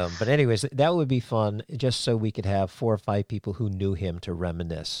 But anyways, that would be fun, just so we could have 4 or 5 people who knew him to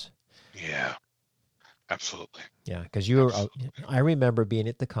reminisce. Yeah, absolutely. Yeah, because I remember being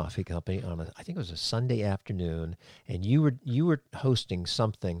at the coffee company on I think it was a Sunday afternoon, and you were hosting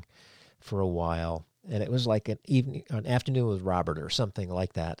something for a while. And it was like an afternoon with Robert or something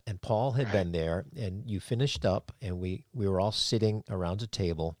like that. And Paul had been there, and you finished up, and we were all sitting around a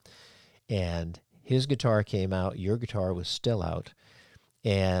table, and his guitar came out, your guitar was still out,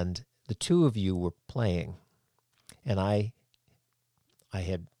 and the 2 of you were playing. And I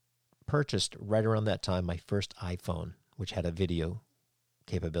had purchased right around that time my first iPhone, which had a video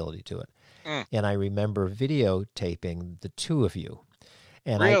capability to it. And I remember videotaping the 2 of you.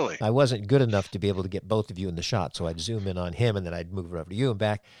 And really? I wasn't good enough to be able to get both of you in the shot, so I'd zoom in on him, and then I'd move it over to you and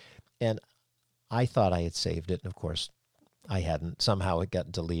back. And I thought I had saved it, and of course I hadn't. Somehow it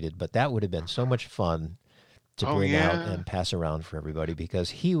got deleted, but that would have been so much fun to bring out and pass around for everybody,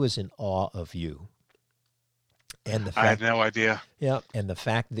 because he was in awe of you. And the fact, I had no idea. Yeah, and the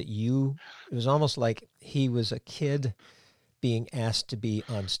fact that it was almost like he was a kid being asked to be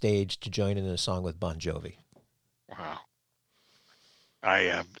on stage to join in a song with Bon Jovi. Wow.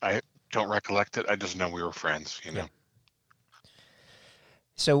 I don't recollect it. I just know we were friends, you know. Yeah.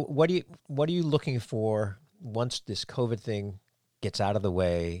 So what are you looking for once this COVID thing gets out of the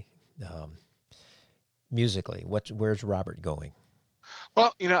way, musically? Where's Robert going?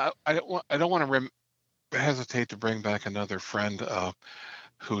 Well, you know, I don't want to hesitate to bring back another friend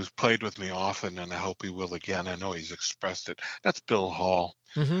who's played with me often, and I hope he will again. I know he's expressed it. That's Bill Hall.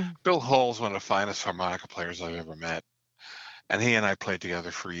 Mm-hmm. Bill Hall's one of the finest harmonica players I've ever met. And he and I played together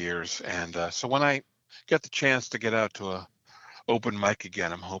for years. And so when I get the chance to get out to a open mic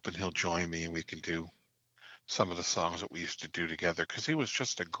again, I'm hoping he'll join me and we can do some of the songs that we used to do together, because he was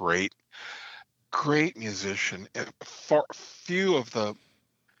just a great musician. For few of the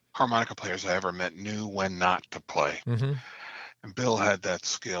harmonica players I ever met knew when not to play. Mm-hmm. And Bill had that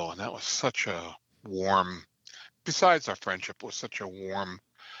skill, and that was such a warm, besides our friendship, was such a warm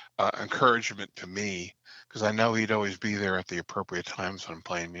encouragement to me, because I know he'd always be there at the appropriate times when I'm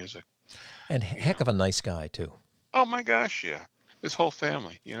playing music. And heck of a nice guy, too. Oh my gosh, yeah. His whole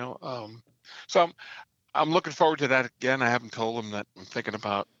family, So I'm looking forward to that again. I haven't told him that I'm thinking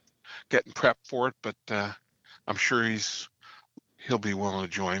about getting prepped for it, but I'm sure he'll be willing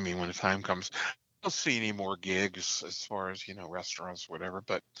to join me when the time comes. I don't see any more gigs as far as, restaurants, whatever,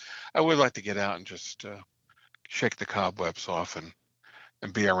 but I would like to get out and just shake the cobwebs off and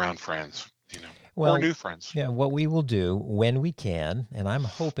be around friends, or new friends. Yeah, what we will do when we can, and I'm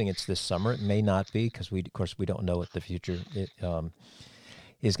hoping it's this summer. It may not be, because of course, we don't know what the future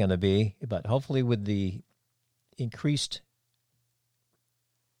is going to be. But hopefully, with the increased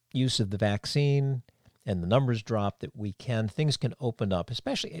use of the vaccine and the numbers drop, that things can open up,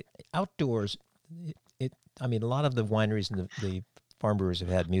 especially outdoors. A lot of the wineries and the farm brewers have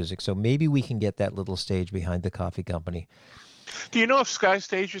had music, so maybe we can get that little stage behind the coffee company. Do you know if Sky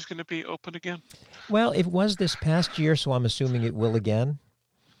Stage is going to be open again? Well, it was this past year, so I'm assuming it will again.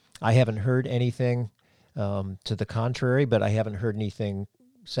 I haven't heard anything to the contrary, but I haven't heard anything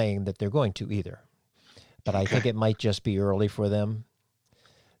saying that they're going to either. But I think it might just be early for them.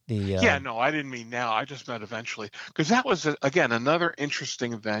 No, I didn't mean now. I just meant eventually, because that was, again, another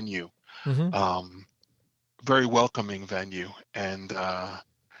interesting venue. Mm-hmm. Very welcoming venue, and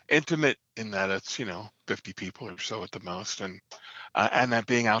intimate in that it's 50 people or so at the most, and that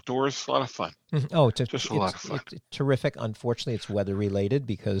being outdoors, a lot of fun. Mm-hmm. Oh, just a lot of fun. It's terrific. Unfortunately, it's weather related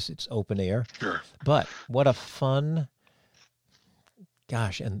because it's open air. Sure. But what a fun!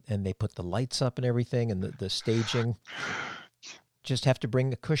 Gosh, and they put the lights up and everything, and the staging. Just have to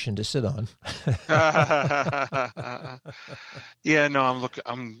bring a cushion to sit on. Yeah, no,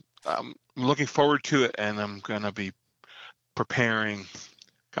 I'm looking forward to it, and I'm gonna be preparing.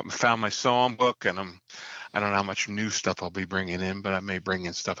 Found my song book, and I don't know how much new stuff I'll be bringing in, but I may bring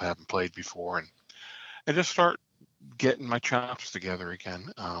in stuff I haven't played before, and just start getting my chops together again.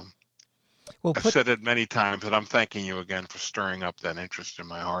 I've said it many times, and I'm thanking you again for stirring up that interest in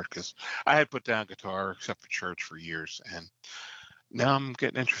my heart, because I had put down guitar except for church for years, and now I'm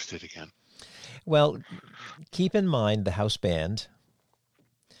getting interested again. Well, keep in mind the house band.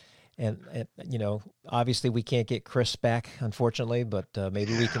 And obviously we can't get Chris back, unfortunately, but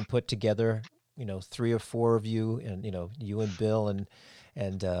maybe we can put together, 3 or 4 of you, and you and Bill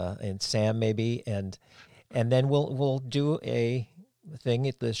and Sam maybe, and then we'll do a thing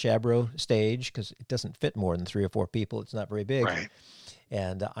at the Shabro stage, because it doesn't fit more than 3 or 4 people. It's not very big, right?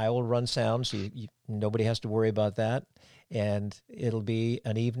 And I will run sound, so nobody has to worry about that, and it'll be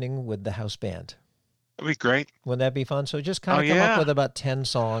an evening with the house band. That'd be great. Wouldn't that be fun? So just kind of come up with about 10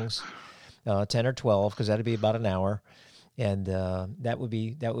 songs, 10 or 12, because that'd be about an hour, and that would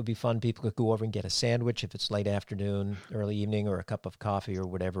be fun. People could go over and get a sandwich if it's late afternoon, early evening, or a cup of coffee or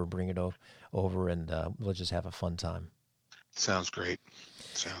whatever. Bring it over, and we'll just have a fun time. Sounds great.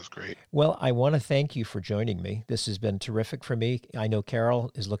 Well, I want to thank you for joining me. This has been terrific for me. I know Carol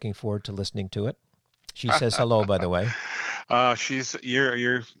is looking forward to listening to it. She says hello, by the way.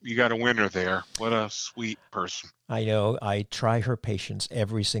 You got a winner there. What a sweet person. I know. I try her patience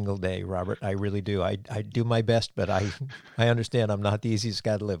every single day, Robert. I really do. I do my best, but I understand I'm not the easiest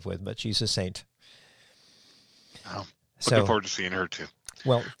guy to live with, but she's a saint. Looking forward to seeing her too.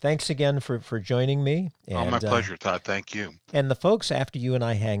 Well, thanks again for joining me. And, my pleasure, Todd. Thank you. And the folks, after you and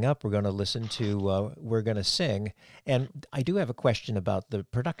I hang up, we're going to sing. And I do have a question about the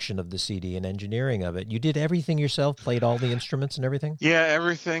production of the CD and engineering of it. You did everything yourself, played all the instruments and everything? Yeah,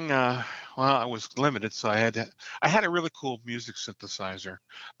 everything. Well, I was limited, so I had a really cool music synthesizer,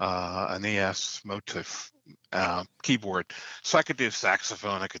 an ES Motif keyboard. So I could do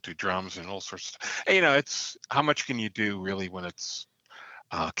saxophone, I could do drums and all sorts of stuff. It's how much can you do really when it's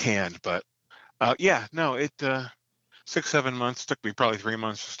canned, but it 6-7 months. Took me probably 3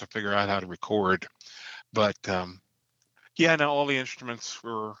 months just to figure out how to record, but all the instruments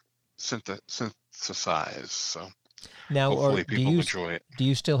were synthesized, so now hopefully people enjoy it. Do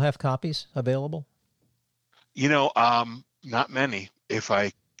you still have copies available? Not many, if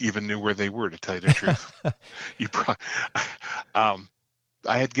I even knew where they were, to tell you the truth.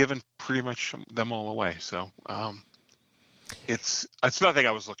 I had given pretty much them all away, so It's nothing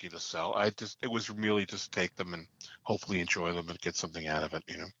I was looking to sell. It was really just take them and hopefully enjoy them and get something out of it,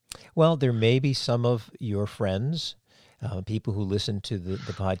 you know. Well, there may be some of your friends, people who listen to the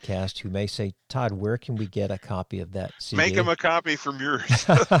podcast, who may say, Todd, where can we get a copy of that CD? Make them a copy from yours.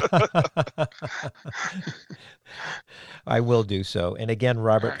 I will do so. And again,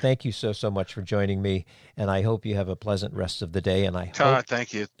 Robert, thank you so much for joining me. And I hope you have a pleasant rest of the day. And Todd,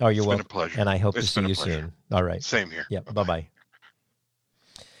 thank you. Oh, you're welcome. It's been a pleasure. And I hope to see you soon. All right. Same here. Yeah. Bye-bye.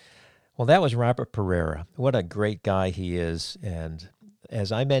 Well, that was Robert Pereira. What a great guy he is. And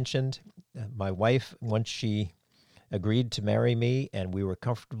as I mentioned, my wife, once she agreed to marry me and we were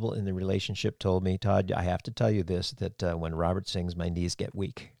comfortable in the relationship, told me, Todd, I have to tell you this, that when Robert sings, my knees get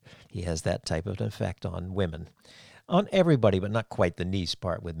weak. He has that type of an effect on women. On everybody, but not quite the knees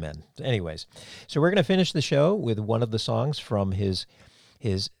part with men. Anyways, so we're going to finish the show with one of the songs from his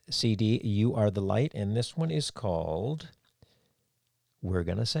CD, You Are the Light, and this one is called We're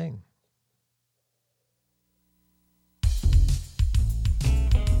Gonna Sing.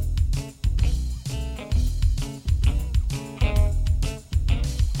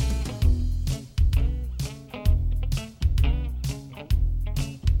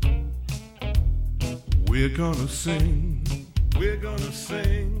 We're gonna sing, we're gonna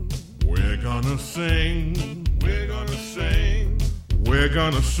sing, we're gonna sing, we're gonna sing, we're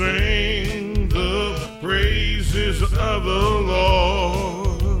gonna sing the praises of the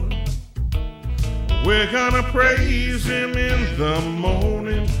Lord. We're gonna praise Him in the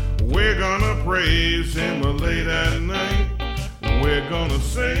morning, we're gonna praise Him late at night. We're gonna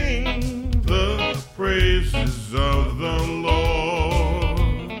sing the praises of the Lord.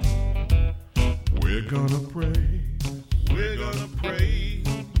 We're gonna praise, we're gonna praise,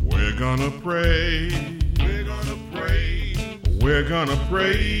 we're gonna praise, we're gonna praise, we're gonna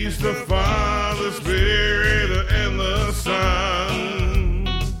praise the Father, Spirit, and the Son.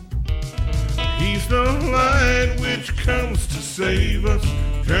 He's the light which comes to save us.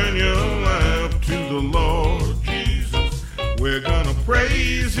 Turn your life to the Lord Jesus. We're gonna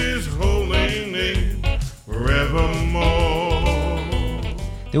praise His holy name forevermore.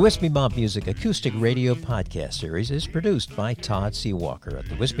 The Wispy Mob Music Acoustic Radio Podcast Series is produced by Todd C. Walker at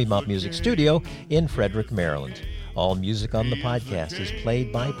the Wispy Mob Music Studio in Frederick, Maryland. All music on the podcast is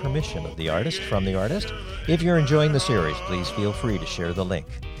played by permission of the artist from the artist. If you're enjoying the series, please feel free to share the link.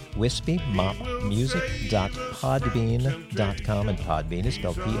 wispymopmusic.podbean.com, and Podbean is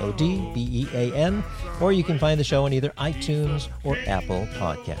spelled Podbean, or you can find the show on either iTunes or Apple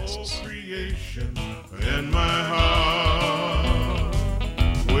Podcasts. And my heart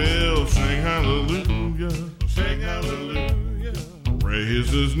will sing hallelujah, sing hallelujah, praise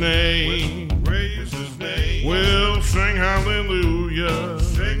His name, praise His name. We'll sing hallelujah,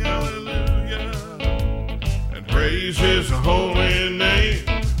 sing hallelujah, and praise His holy name.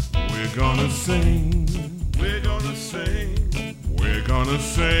 We're gonna sing, we're gonna sing, we're gonna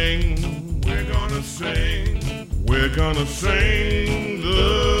sing, we're gonna sing, we're gonna sing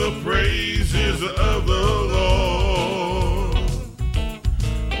the praises of the Lord.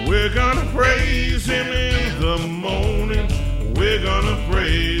 We're gonna praise Him in the morning, we're gonna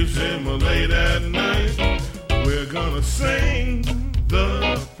praise Him late at night. We're gonna sing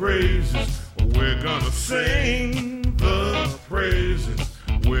the praises, we're gonna sing the praises,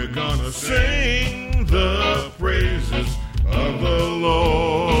 we're gonna sing